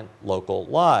define local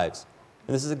lives.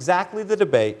 And this is exactly the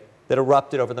debate that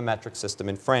erupted over the metric system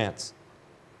in France.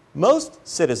 Most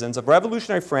citizens of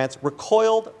revolutionary France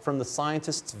recoiled from the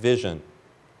scientists' vision.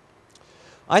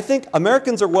 I think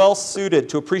Americans are well suited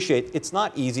to appreciate it's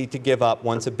not easy to give up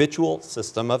one's habitual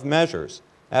system of measures.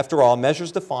 After all,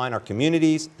 measures define our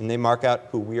communities, and they mark out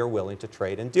who we are willing to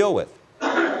trade and deal with.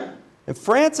 And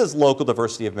France's local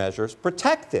diversity of measures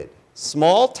protected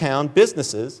small-town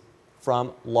businesses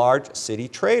from large city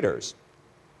traders.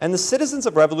 And the citizens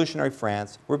of revolutionary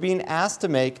France were being asked to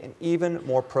make an even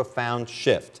more profound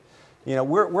shift.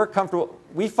 We're comfortable,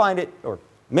 we find it, or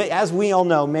as we all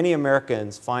know, many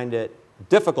Americans find it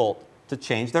difficult to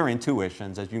change their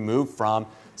intuitions as you move from,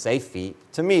 say, feet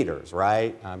to meters,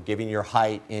 right? Giving your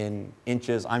height in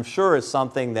inches, I'm sure, is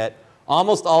something that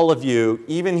almost all of you,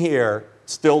 even here,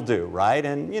 still do, right?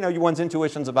 And one's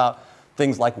intuitions about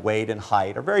things like weight and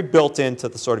height are very built into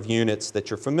the sort of units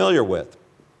that you're familiar with.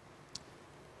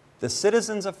 The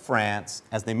citizens of France,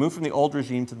 as they moved from the old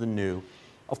regime to the new,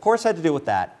 of course had to deal with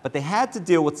that, but they had to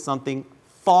deal with something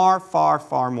far, far,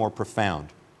 far more profound.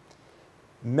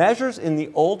 Measures in the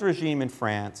old regime in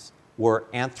France were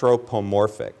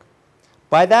anthropomorphic.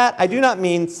 By that, I do not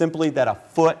mean simply that a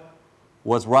foot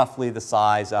was roughly the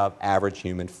size of average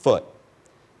human foot.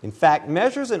 In fact,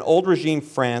 measures in old regime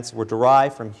France were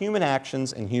derived from human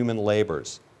actions and human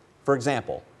labors. For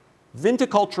example,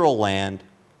 viticultural land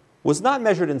was not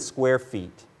measured in square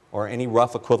feet or any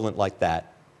rough equivalent like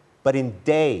that, but in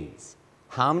days.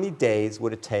 How many days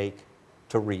would it take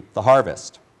to reap the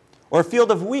harvest? Or a field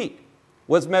of wheat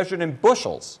was measured in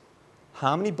bushels.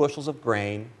 How many bushels of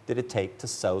grain did it take to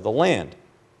sow the land?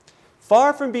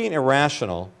 Far from being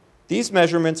irrational, these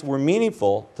measurements were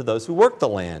meaningful to those who worked the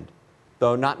land,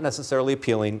 though not necessarily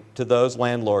appealing to those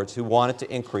landlords who wanted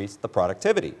to increase the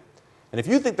productivity. And if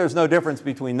you think there's no difference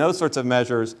between those sorts of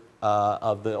measures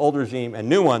of the old regime and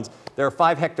new ones, there are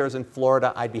 5 hectares in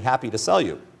Florida I'd be happy to sell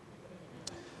you.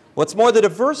 What's more, the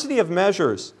diversity of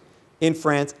measures in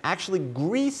France actually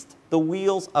greased the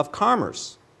wheels of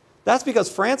commerce. That's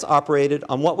because France operated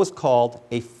on what was called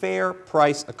a fair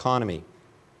price economy.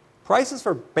 Prices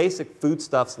for basic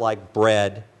foodstuffs like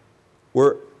bread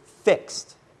were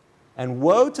fixed. And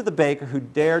woe to the baker who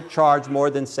dared charge more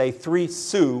than, say, 3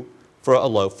 sous for a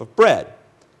loaf of bread.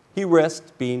 He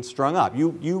risked being strung up.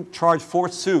 You charge 4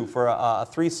 sous for a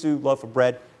 3 sous loaf of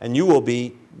bread, and you will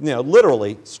be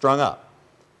literally strung up.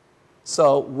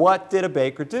 So what did a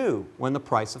baker do when the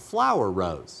price of flour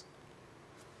rose?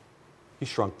 He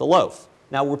shrunk the loaf.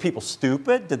 Now, were people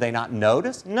stupid? Did they not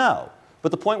notice? No. But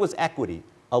the point was equity.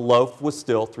 a loaf was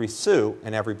still 3 sous,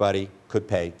 and everybody could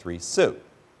pay 3 sous.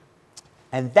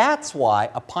 And that's why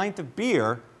a pint of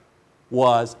beer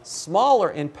was smaller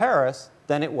in Paris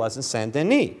than it was in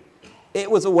Saint-Denis. It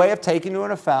was a way of taking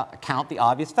into account the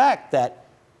obvious fact that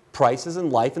prices in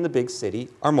life in the big city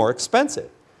are more expensive.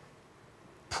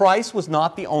 Price was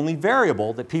not the only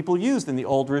variable that people used in the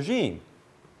old regime.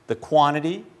 The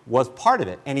quantity was part of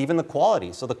it, and even the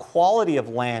quality. So the quality of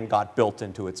land got built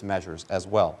into its measures as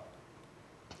well.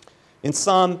 In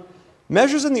sum,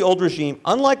 measures in the old regime,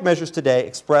 unlike measures today,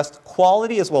 expressed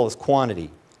quality as well as quantity,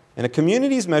 and a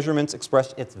community's measurements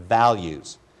expressed its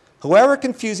values. However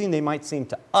confusing they might seem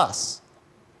to us,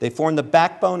 they formed the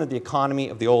backbone of the economy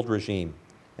of the old regime.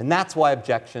 And that's why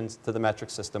objections to the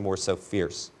metric system were so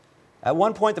fierce. At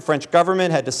one point, the French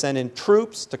government had to send in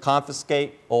troops to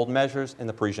confiscate old measures in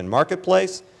the Parisian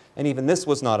marketplace, and even this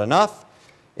was not enough.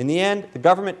 In the end, the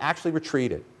government actually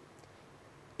retreated.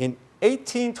 In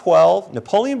 1812,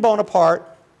 Napoleon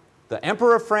Bonaparte, the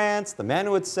Emperor of France, the man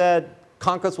who had said,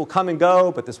 conquest will come and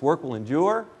go, but this work will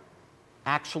endure,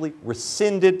 actually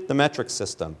rescinded the metric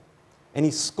system. And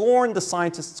he scorned the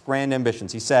scientists' grand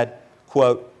ambitions. He said,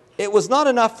 quote, "It was not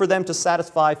enough for them to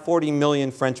satisfy 40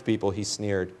 million French people," he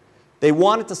sneered. "They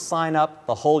wanted to sign up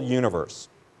the whole universe."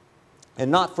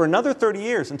 And not for another 30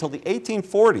 years, until the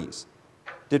 1840s,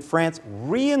 did France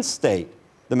reinstate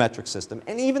the metric system.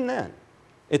 And even then,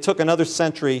 it took another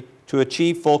century to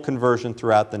achieve full conversion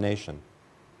throughout the nation.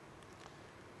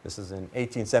 This is in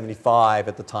 1875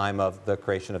 at the time of the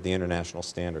creation of the international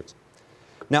standards.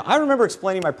 Now, I remember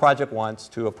explaining my project once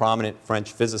to a prominent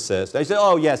French physicist. They said,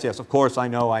 "Oh, yes, yes, of course, I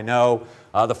know.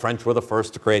 The French were the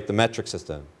first to create the metric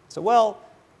system." I said, "Well,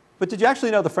 but did you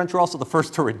actually know the French were also the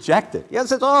first to reject it?" Yeah, I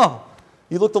said, "Oh."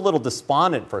 You looked a little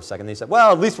despondent for a second. He said,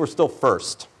 "Well, at least we're still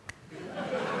first."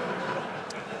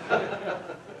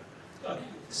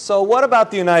 So what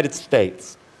about the United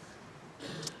States?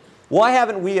 Why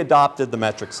haven't we adopted the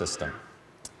metric system?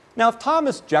 Now, if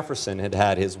Thomas Jefferson had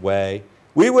had his way,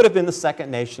 we would have been the second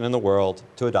nation in the world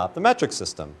to adopt the metric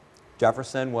system.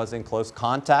 Jefferson was in close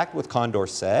contact with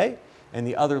Condorcet and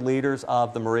the other leaders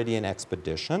of the Meridian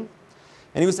expedition.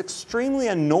 And he was extremely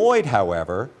annoyed,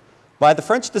 however, by the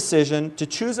French decision to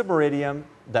choose a meridian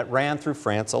that ran through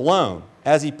France alone.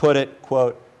 As he put it,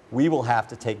 quote, "We will have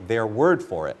to take their word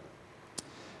for it."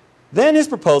 Then his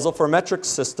proposal for a metric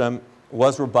system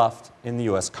was rebuffed in the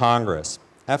US Congress.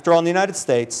 After all, in the United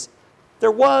States,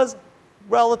 there was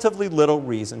relatively little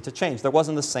reason to change. There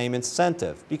wasn't the same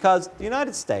incentive, because the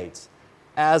United States,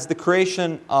 as the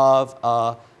creation of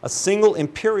a single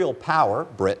imperial power,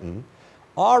 Britain,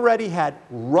 already had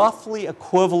roughly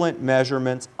equivalent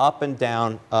measurements up and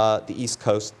down the east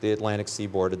coast, the Atlantic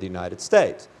seaboard of the United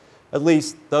States. At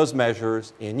least those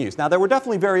measures in use. Now, there were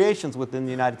definitely variations within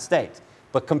the United States,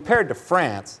 but compared to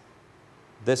France,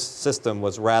 this system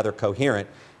was rather coherent.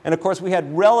 And of course, we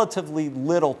had relatively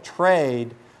little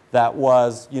trade that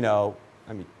was,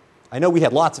 I know we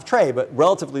had lots of trade, but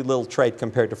relatively little trade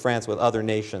compared to France with other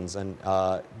nations, and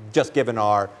just given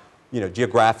our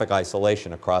geographic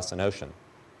isolation across an ocean.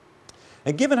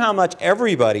 And given how much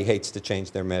everybody hates to change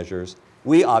their measures,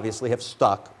 we obviously have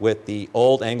stuck with the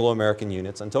old Anglo-American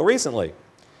units until recently.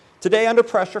 Today, under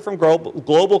pressure from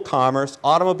global commerce,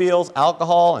 automobiles,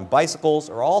 alcohol, and bicycles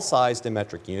are all sized in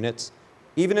metric units,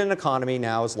 even in an economy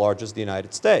now as large as the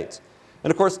United States.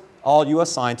 And of course, all US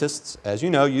scientists, as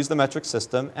you know, use the metric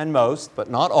system, and most,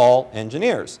 but not all,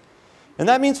 engineers. And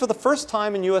that means for the first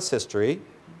time in US history,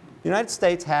 the United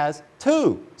States has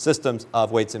two systems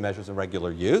of weights and measures in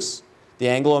regular use, the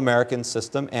Anglo-American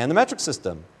system and the metric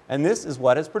system. And this is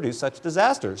what has produced such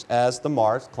disasters as the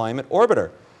Mars Climate Orbiter.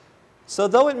 So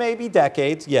though it may be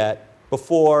decades yet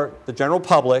before the general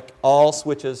public all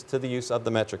switches to the use of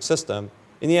the metric system,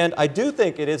 in the end, I do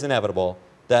think it is inevitable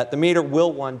that the meter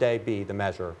will one day be the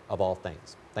measure of all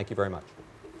things. Thank you very much.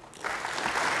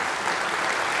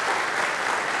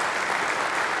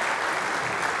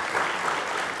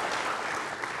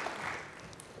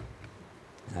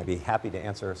 I'd be happy to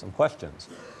answer some questions.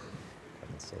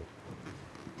 Let's see.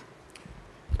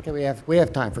 Okay, we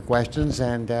have time for questions,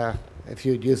 and if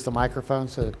you'd use the microphone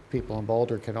so that people in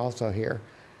Boulder can also hear.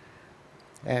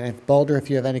 And if Boulder, if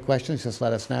you have any questions, just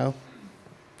let us know.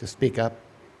 Just speak up.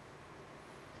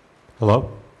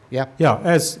 Hello? Yeah. Yeah,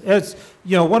 as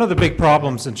you know, one of the big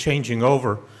problems in changing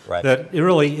over that it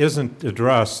really isn't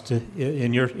addressed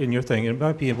in your thing, it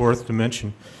might be worth to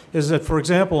mention, is that, for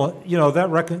example,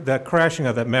 that crashing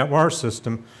of that Mars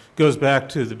system goes back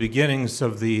to the beginnings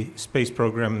of the space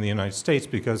program in the United States,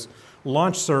 because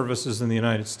launch services in the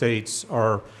United States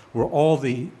where all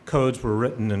the codes were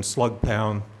written in slug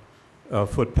pound,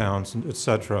 foot pounds, et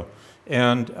cetera.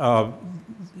 And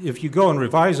if you go and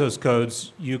revise those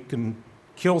codes, you can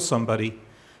kill somebody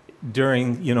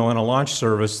during, in a launch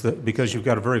service because you've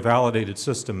got a very validated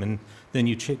system, and then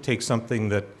you take something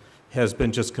that has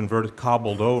been just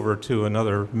cobbled over to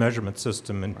another measurement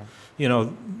system, and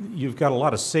you've got a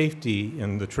lot of safety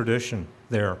in the tradition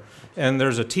there. And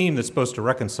there's a team that's supposed to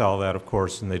reconcile that, of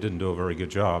course, and they didn't do a very good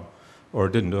job, or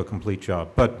didn't do a complete job.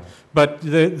 But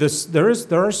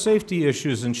there are safety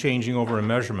issues in changing over in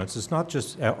measurements. It's not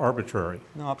just arbitrary.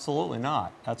 No, absolutely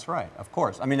not. That's right, of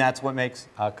course. I mean, that's what makes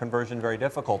conversion very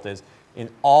difficult, is in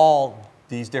all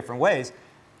these different ways,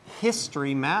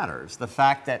 history matters. The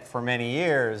fact that for many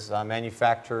years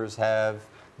manufacturers have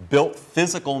built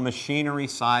physical machinery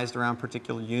sized around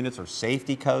particular units, or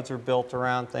safety codes are built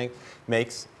around things,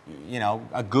 makes,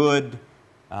 a good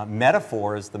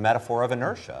metaphor is the metaphor of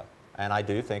inertia. And I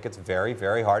do think it's very,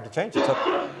 very hard to change.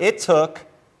 It took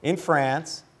in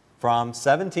France from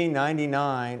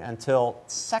 1799 until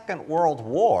Second World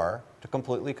War to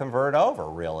completely convert over,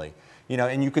 really.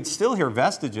 And you could still hear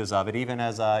vestiges of it, even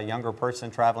as a younger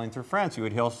person traveling through France. You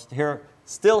would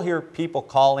still hear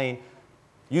people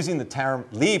using the term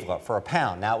livre for a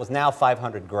pound. Now, it was now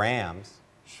 500 grams,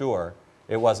 sure.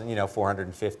 It wasn't,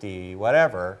 450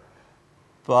 whatever.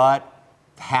 But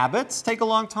habits take a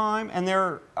long time, and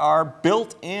there are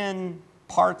built-in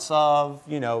parts of,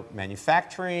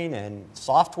 manufacturing and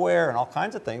software and all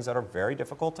kinds of things that are very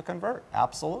difficult to convert.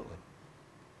 Absolutely.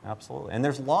 Absolutely. And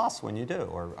there's loss when you do,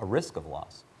 or a risk of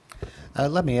loss.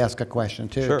 Let me ask a question,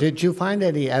 too. Sure. Did you find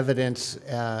any evidence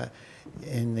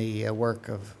in the work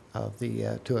of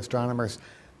the two astronomers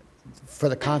for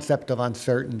the concept of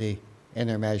uncertainty in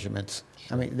their measurements?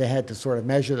 Sure. I mean, they had to sort of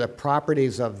measure the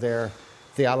properties of their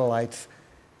theodolites,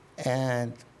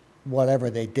 and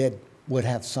whatever they did would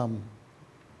have some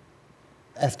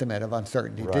estimate of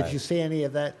uncertainty. Right. Did you see any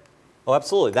of that? Oh,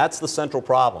 absolutely. That's the central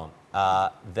problem.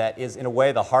 That is, in a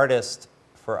way, the hardest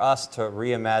for us to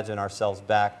reimagine ourselves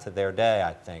back to their day,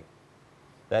 I think.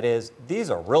 That is, these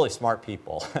are really smart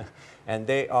people, and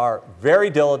they are very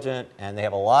diligent, and they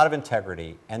have a lot of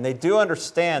integrity, and they do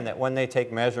understand that when they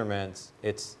take measurements,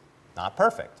 it's not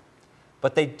perfect.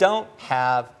 But they don't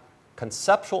have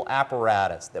conceptual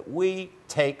apparatus that we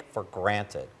take for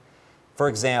granted. For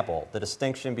example, the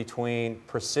distinction between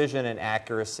precision and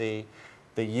accuracy,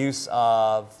 the use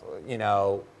of,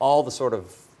 all the sort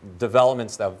of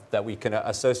developments that we can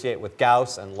associate with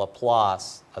Gauss and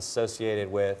Laplace,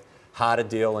 associated with how to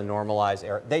deal and normalize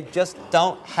error. They just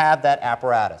don't have that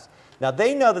apparatus. Now,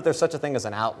 they know that there's such a thing as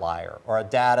an outlier, or a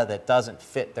data that doesn't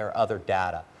fit their other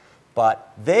data.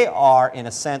 But they are, in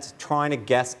a sense, trying to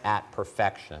guess at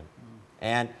perfection.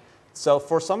 And so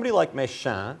for somebody like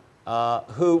Méchain,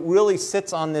 who really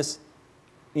sits on this,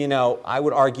 I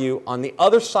would argue, on the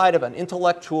other side of an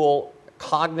intellectual,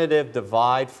 cognitive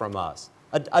divide from us,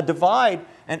 a divide,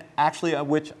 and actually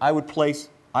which I would place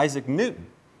Isaac Newton,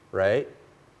 right?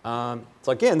 So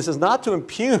again, this is not to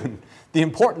impugn the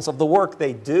importance of the work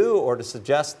they do, or to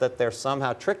suggest that they're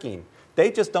somehow tricking. They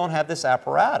just don't have this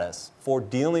apparatus for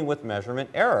dealing with measurement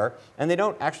error, and they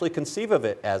don't actually conceive of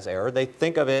it as error. They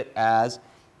think of it as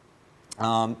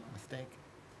Mistake.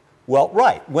 Well,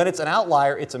 right. When it's an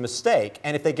outlier, it's a mistake,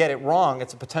 and if they get it wrong,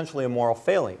 it's potentially a moral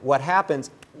failing. What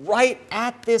happens right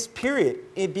at this period,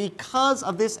 because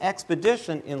of this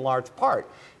expedition in large part,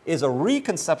 is a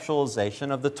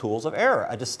reconceptualization of the tools of error,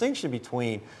 a distinction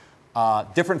between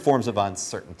different forms of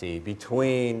uncertainty,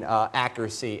 between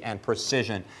accuracy and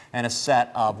precision, and a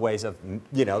set of ways of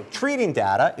treating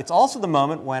data. It's also the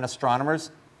moment when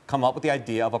astronomers come up with the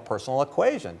idea of a personal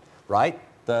equation, right?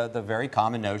 The very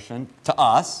common notion to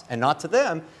us, and not to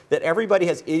them, that everybody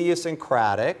has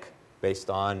idiosyncratic, based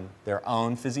on their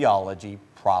own physiology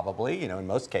probably, in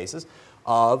most cases,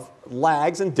 of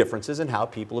lags and differences in how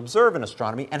people observe in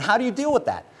astronomy. And how do you deal with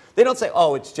that? They don't say,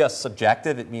 oh, it's just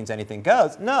subjective, it means anything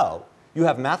goes. No, you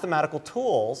have mathematical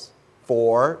tools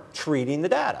for treating the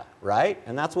data, right?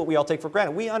 And that's what we all take for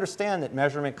granted. We understand that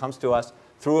measurement comes to us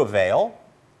through a veil,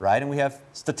 right? And we have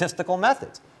statistical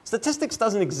methods. Statistics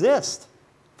doesn't exist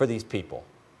for these people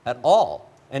at all.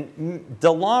 And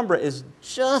Delambre is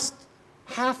just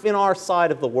half in our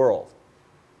side of the world.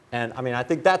 And I mean, I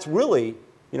think that's really,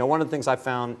 one of the things I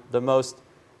found the most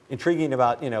intriguing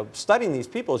about, studying these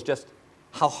people is just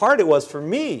how hard it was for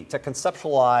me to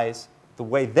conceptualize the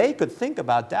way they could think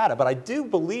about data. But I do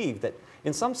believe that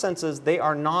in some senses they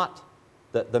are not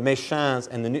the Méchains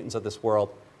and the Newtons of this world.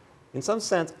 In some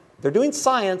sense, they're doing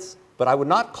science, but I would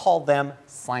not call them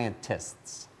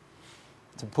scientists,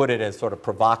 to put it as sort of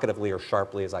provocatively or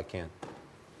sharply as I can.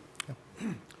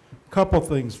 Couple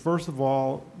things. First of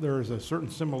all, there is a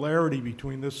certain similarity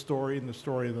between this story and the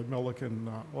story of the Millikan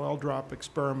oil drop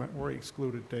experiment where he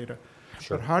excluded data.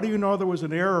 Sure. But how do you know there was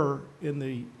an error in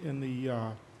the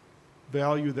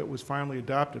value that was finally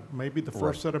adopted? Maybe the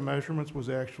first set of measurements was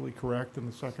actually correct and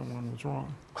the second one was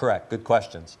wrong. Correct. Good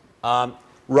questions.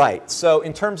 Right. So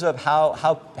in terms of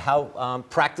how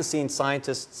practicing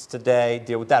scientists today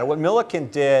deal with data, what Millikan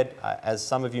did, as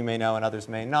some of you may know and others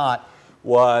may not,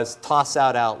 was toss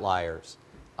out outliers.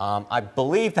 I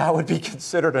believe that would be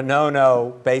considered a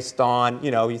no-no based on,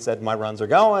 he said my runs are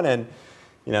going and,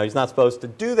 he's not supposed to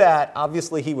do that.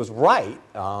 Obviously, he was right,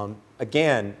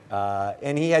 again,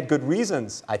 and he had good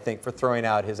reasons, I think, for throwing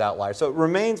out his outliers. So it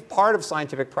remains part of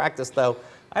scientific practice, though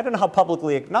I don't know how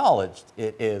publicly acknowledged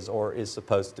it is or is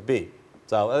supposed to be.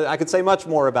 So I could say much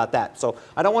more about that. So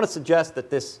I don't want to suggest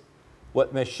that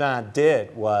what Méchain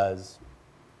did was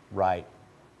right.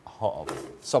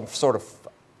 Some sort of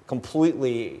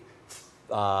completely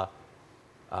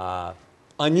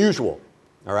unusual,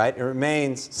 all right? It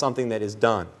remains something that is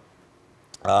done.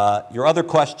 Your other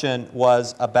question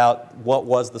was about what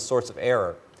was the source of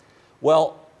error.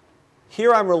 Well,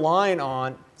 here I'm relying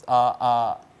on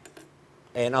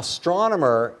an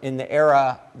astronomer in the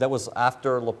era that was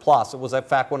after Laplace. It was, in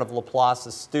fact, one of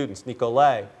Laplace's students,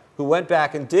 Nicolet, who went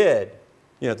back and did,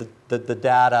 the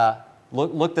data,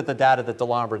 looked at the data that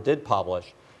Delambre did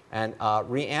publish and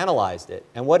reanalyzed it.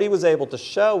 And what he was able to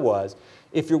show was,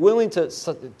 if you're willing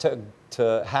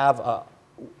to have a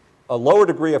lower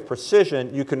degree of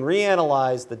precision, you can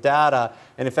reanalyze the data,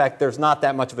 and in fact, there's not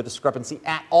that much of a discrepancy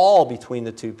at all between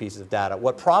the two pieces of data.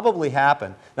 What probably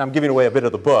happened, now I'm giving away a bit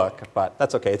of the book, but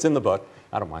that's okay, it's in the book,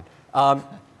 I don't mind.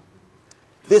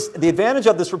 The advantage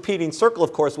of this repeating circle,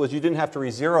 of course, was you didn't have to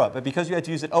re-zero it, but because you had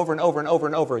to use it over and over and over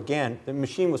and over again, the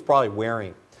machine was probably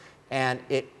wearing. And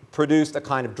it produced a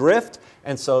kind of drift,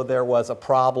 and so there was a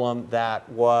problem that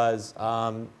was,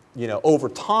 over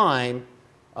time,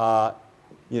 the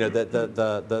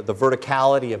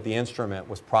verticality of the instrument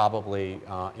was probably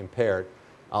impaired.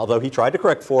 Although he tried to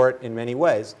correct for it in many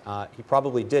ways, he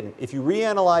probably didn't. If you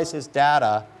reanalyze his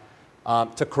data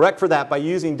to correct for that by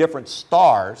using different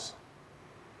stars,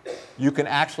 you can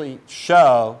actually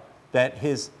show that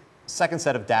his second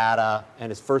set of data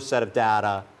and his first set of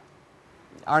data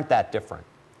aren't that different.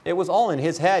 It was all in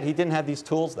his head. He didn't have these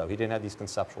tools, though. He didn't have these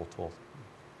conceptual tools.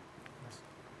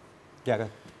 Yeah, go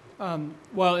ahead.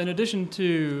 Well, in addition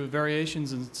to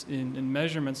variations in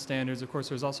measurement standards, of course,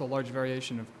 there's also a large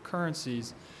variation of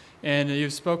currencies. And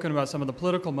you've spoken about some of the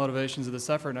political motivations of this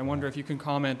effort, and I wonder if you can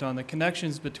comment on the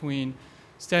connections between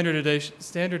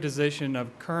standardization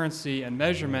of currency and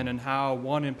measurement and how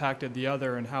one impacted the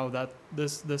other and how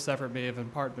this effort may have in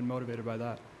part been motivated by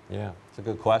that. Yeah, it's a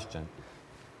good question.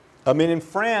 I mean, in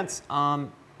France,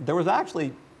 there was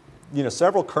actually,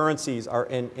 several currencies are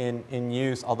in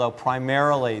use, although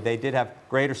primarily they did have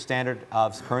greater standard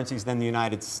of currencies than the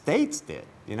United States did.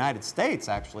 The United States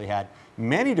actually had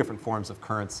many different forms of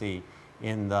currency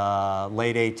in the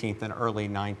late 18th and early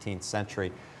 19th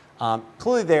century.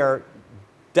 Clearly, they're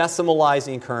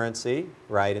decimalizing currency,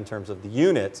 right, in terms of the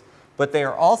units, but they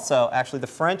are also, actually, the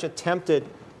French attempted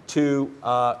to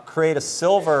create a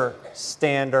silver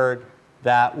standard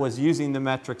that was using the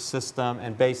metric system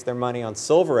and based their money on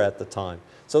silver at the time.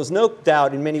 So there's no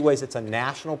doubt, in many ways, it's a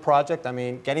national project. I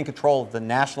mean, getting control of the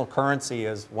national currency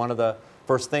is one of the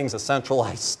first things a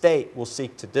centralized state will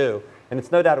seek to do. And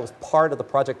it's no doubt it was part of the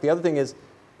project. The other thing is,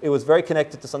 it was very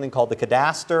connected to something called the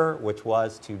cadastre, which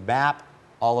was to map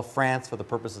all of France for the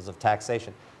purposes of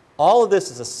taxation. All of this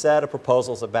is a set of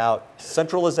proposals about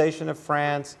centralization of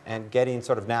France and getting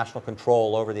sort of national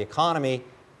control over the economy.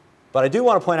 But I do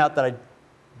want to point out that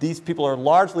these people are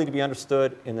largely to be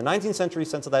understood in the 19th century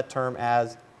sense of that term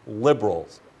as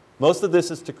liberals. Most of this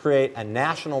is to create a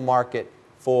national market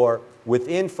for,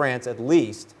 within France at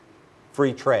least,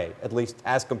 free trade, at least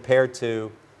as compared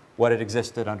to what had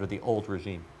existed under the old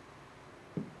regime.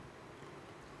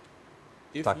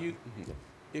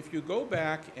 If you go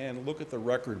back and look at the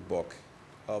record book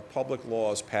of public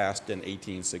laws passed in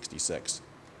 1866,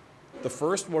 the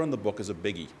first one in the book is a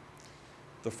biggie.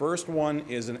 The first one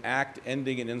is an act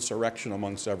ending in insurrection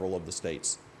among several of the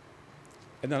states.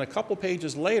 And then a couple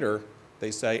pages later, they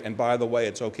say, and by the way,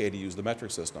 it's okay to use the metric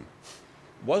system.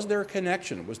 Was there a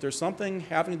connection? Was there something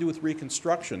having to do with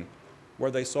Reconstruction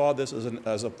where they saw this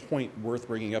as a point worth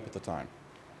bringing up at the time?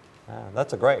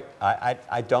 That's a great.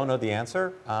 I don't know the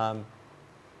answer.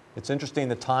 It's interesting,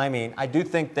 the timing. I do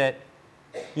think that,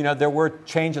 there were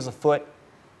changes afoot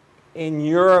in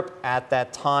Europe at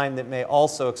that time that may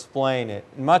also explain it.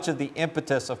 Much of the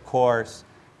impetus, of course,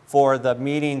 for the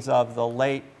meetings of the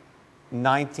late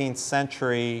 19th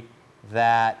century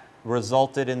that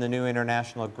resulted in the new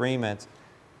international agreement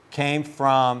came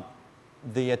from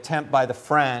the attempt by the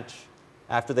French,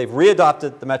 after they've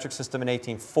readopted the metric system in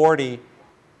 1840,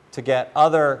 to get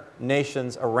other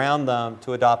nations around them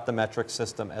to adopt the metric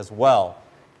system as well.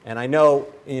 And I know,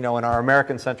 in our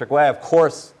American-centric way, of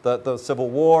course, the Civil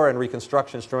War and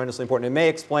Reconstruction is tremendously important. It may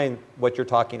explain what you're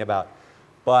talking about.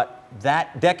 But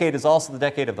that decade is also the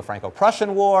decade of the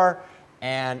Franco-Prussian War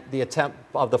and the attempt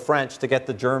of the French to get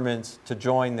the Germans to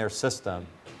join their system.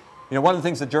 One of the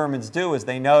things the Germans do is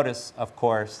they notice, of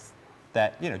course,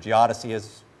 that, geodesy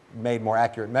has made more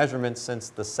accurate measurements since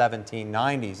the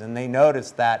 1790s. And they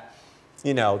notice that,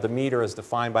 the meter as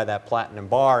defined by that platinum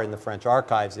bar in the French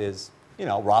archives is,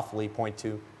 roughly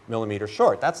 0.2 millimeters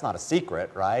short. That's not a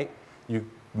secret, right?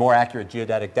 More accurate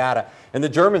geodetic data. And the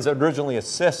Germans originally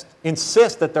insist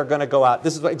that they're going to go out.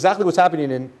 This is exactly what's happening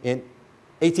in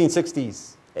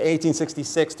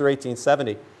 1866 through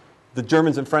 1870. The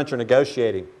Germans and French are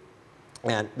negotiating.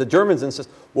 And the Germans insist,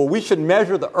 well, we should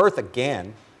measure the Earth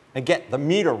again and get the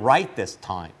meter right this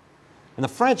time. And the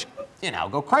French,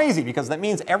 go crazy, because that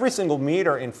means every single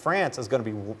meter in France is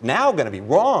now going to be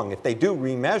wrong if they do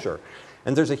remeasure.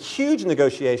 And there's a huge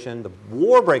negotiation. The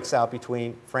war breaks out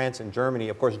between France and Germany.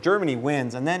 Of course, Germany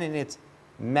wins. And then in its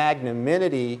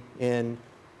magnanimity in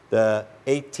the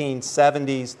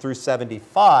 1870s through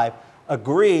 75,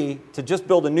 agree to just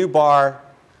build a new bar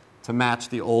to match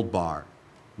the old bar,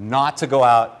 not to go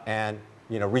out and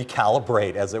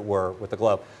recalibrate, as it were, with the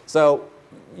globe. So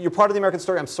you're part of the American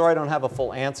story. I'm sorry I don't have a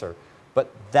full answer. But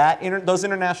those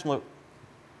international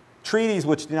treaties,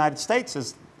 which the United States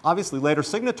is obviously later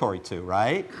signatory to,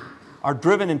 right, are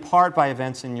driven in part by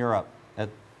events in Europe.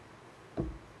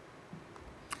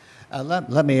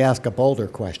 Let me ask a bolder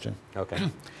question. Okay.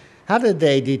 How did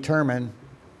they determine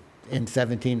in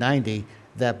 1790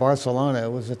 that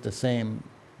Barcelona was at the same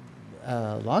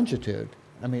longitude?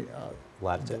 I mean,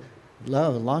 latitude.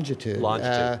 Longitude.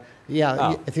 Longitude.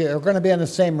 If you're going to be on the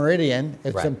same meridian,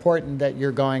 it's Right. important that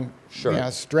you're going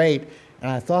straight.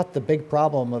 And I thought the big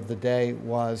problem of the day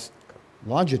was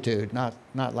longitude, not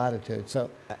latitude. So,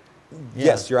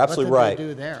 yes, you're absolutely right. What did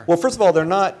they do there? Well, first of all, they're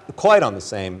not quite on the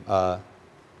same.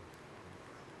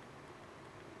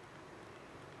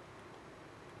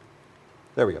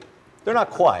 There we go. They're not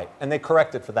quite, and they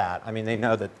corrected for that. I mean, they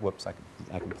know that. Whoops, I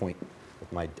can point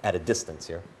with at a distance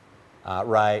here.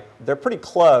 Right, they're pretty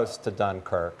close to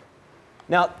Dunkirk.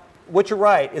 Now, what you're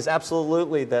right is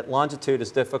absolutely that longitude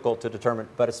is difficult to determine,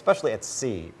 but especially at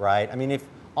sea, right? I mean, if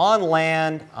on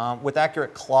land with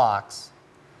accurate clocks,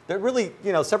 there are really,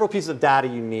 several pieces of data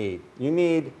you need. You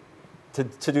need to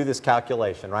do this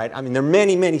calculation, right? I mean, there are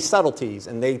many, many subtleties,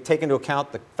 and they take into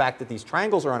account the fact that these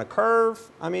triangles are on a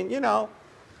curve. I mean, they know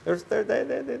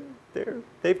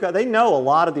a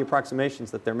lot of the approximations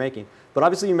that they're making. But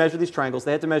obviously, you measure these triangles.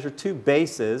 They had to measure two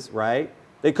bases, right?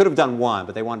 They could have done one,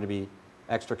 but they wanted to be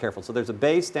extra careful. So there's a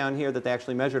base down here that they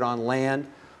actually measured on land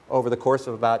over the course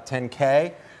of about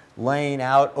 10K, laying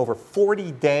out over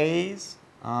 40 days,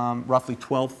 roughly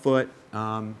 12-foot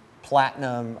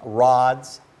platinum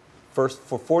rods. First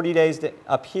for 40 days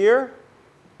up here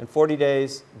and 40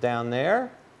 days down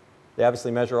there. They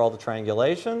obviously measure all the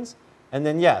triangulations. And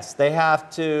then, yes, they have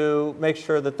to make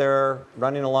sure that they're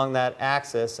running along that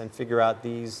axis and figure out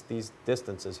these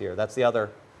distances here. That's the other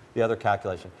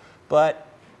calculation. But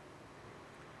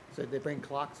so they bring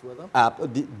clocks with them?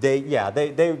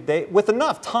 They with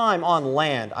enough time on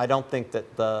land, I don't think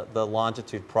that the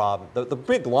longitude problem, the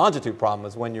big longitude problem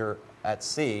is when you're at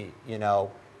sea,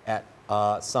 at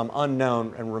some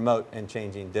unknown and remote and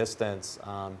changing distance.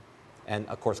 And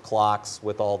of course, clocks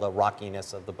with all the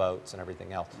rockiness of the boats and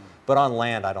everything else. But on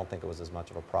land, I don't think it was as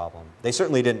much of a problem. They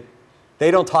certainly didn't.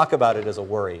 They don't talk about it as a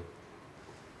worry.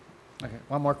 Okay,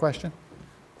 one more question.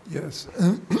 Yes,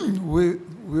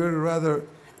 we're rather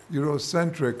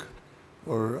Eurocentric,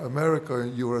 or America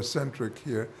Eurocentric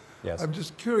here. Yes. I'm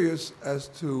just curious as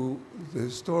to the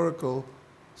historical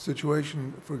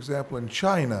situation, for example, in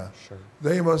China. Sure.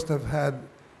 They must have had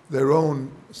their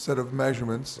own set of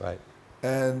measurements. Right.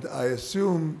 And I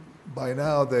assume by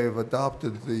now they've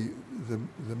adopted the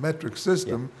metric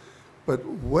system. Yeah. But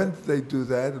when did they do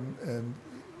that? And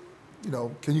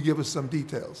can you give us some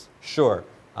details? Sure.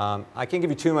 I can't give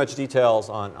you too much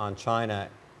details on China,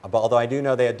 although I do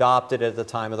know they adopted it at the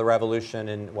time of the revolution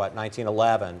in,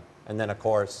 1911. And then, of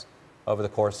course, over the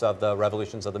course of the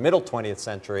revolutions of the middle 20th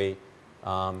century,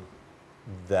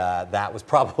 that was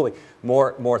probably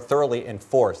more thoroughly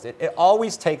enforced. It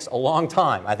always takes a long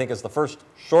time, I think, is the first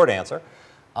short answer.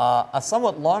 A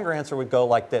somewhat longer answer would go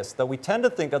like this, that we tend to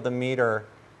think of the meter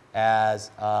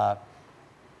as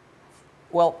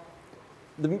Well,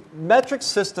 the metric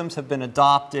systems have been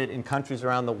adopted in countries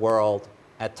around the world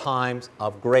at times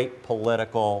of great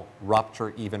political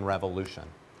rupture, even revolution.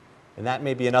 And that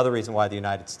may be another reason why the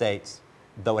United States,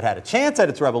 though it had a chance at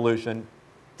its revolution,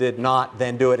 did not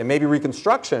then do it. And maybe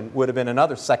Reconstruction would have been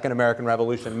another second American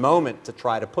Revolution moment to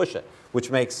try to push it, which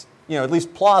makes, at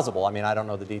least plausible. I mean, I don't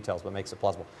know the details, but makes it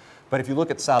plausible. But if you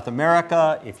look at South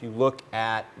America, if you look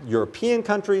at European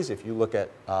countries, if you look at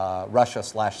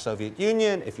Russia/Soviet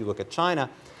Union, if you look at China,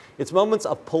 it's moments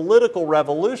of political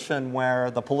revolution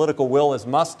where the political will is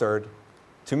mustered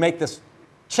to make this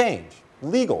change,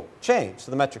 legal change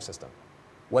to the metric system.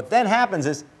 What then happens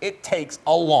is it takes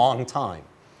a long time.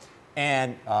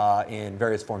 And in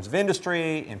various forms of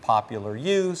industry, in popular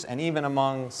use, and even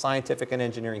among scientific and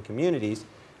engineering communities,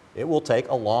 it will take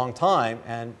a long time,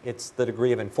 and it's the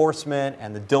degree of enforcement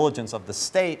and the diligence of the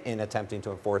state in attempting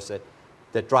to enforce it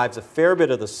that drives a fair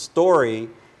bit of the story,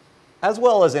 as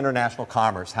well as international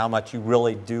commerce, how much you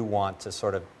really do want to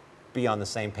sort of be on the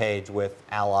same page with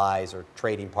allies or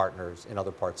trading partners in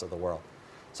other parts of the world.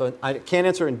 So I can't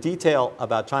answer in detail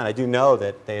about China. I do know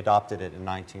that they adopted it in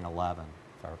 1911,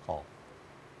 if I recall.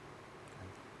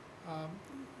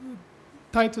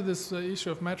 Tied to this issue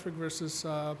of metric versus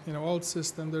old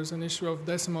system, there's an issue of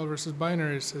decimal versus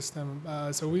binary system.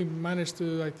 So we managed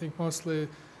to, I think, mostly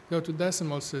go to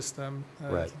decimal system.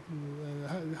 Right.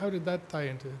 How did that tie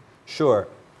into it? Sure.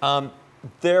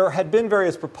 There had been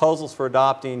various proposals for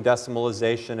adopting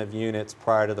decimalization of units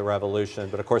prior to the revolution,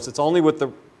 but of course it's only with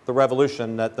the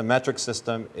revolution that the metric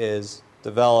system is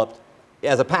developed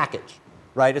as a package,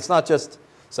 right? It's not just,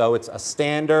 so it's a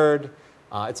standard.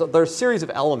 There's a series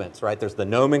of elements, right? There's the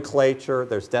nomenclature,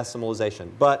 there's decimalization.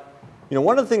 But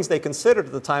one of the things they considered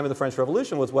at the time of the French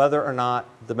Revolution was whether or not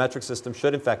the metric system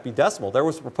should in fact be decimal. There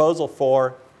was a proposal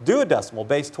for duodecimal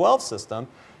base 12 system,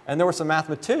 and there were some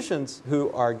mathematicians who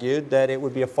argued that it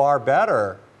would be a far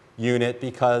better unit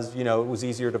because it was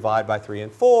easier to divide by 3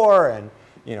 and 4 and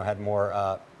had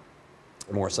more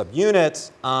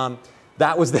subunits.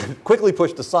 That was then quickly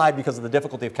pushed aside because of the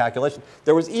difficulty of calculation.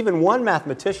 There was even one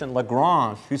mathematician,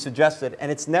 Lagrange, who suggested,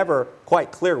 and it's never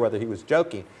quite clear whether he was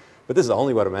joking, but this is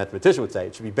only what a mathematician would say,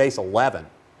 it should be base 11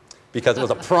 because it was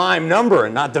a prime number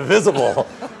and not divisible.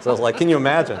 So I was like, can you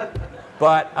imagine?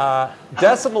 But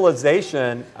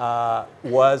decimalization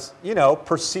was,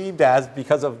 perceived as,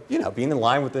 because of, being in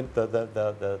line with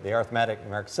the arithmetic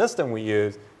numeric system we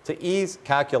use, to ease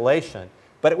calculation.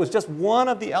 But it was just one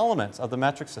of the elements of the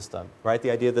metric system, right? The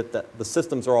idea that the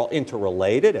systems are all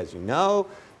interrelated, as you know,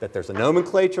 that there's a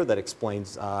nomenclature that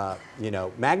explains,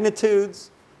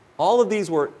 magnitudes. All of these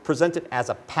were presented as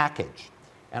a package.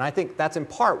 And I think that's in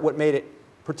part what made it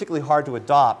particularly hard to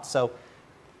adopt. So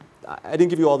I didn't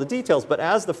give you all the details, but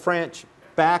as the French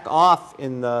back off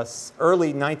in the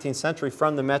early 19th century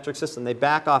from the metric system, they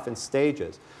back off in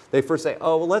stages. They first say,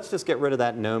 oh, well, let's just get rid of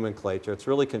that nomenclature. It's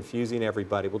really confusing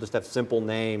everybody. We'll just have simple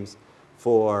names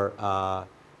for,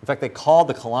 in fact, they called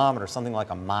the kilometer something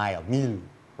like a mile, mille,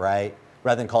 right?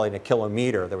 Rather than calling it a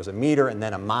kilometer, there was a meter and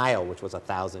then a mile, which was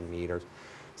 1,000 meters.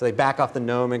 So they back off the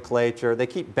nomenclature. They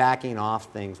keep backing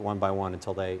off things one by one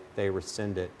until they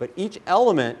rescind it. But each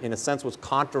element, in a sense, was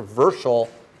controversial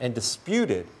and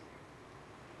disputed,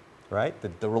 right?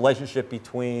 The relationship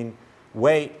between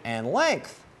weight and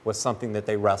length was something that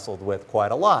they wrestled with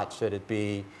quite a lot. Should it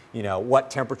be, what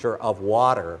temperature of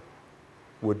water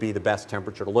would be the best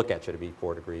temperature to look at? Should it be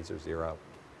 4 degrees or 0?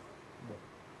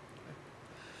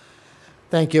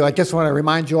 Thank you. I just want to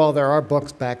remind you all there are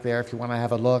books back there if you want to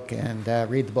have a look and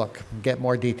read the book and get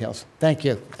more details. Thank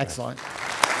you. Excellent.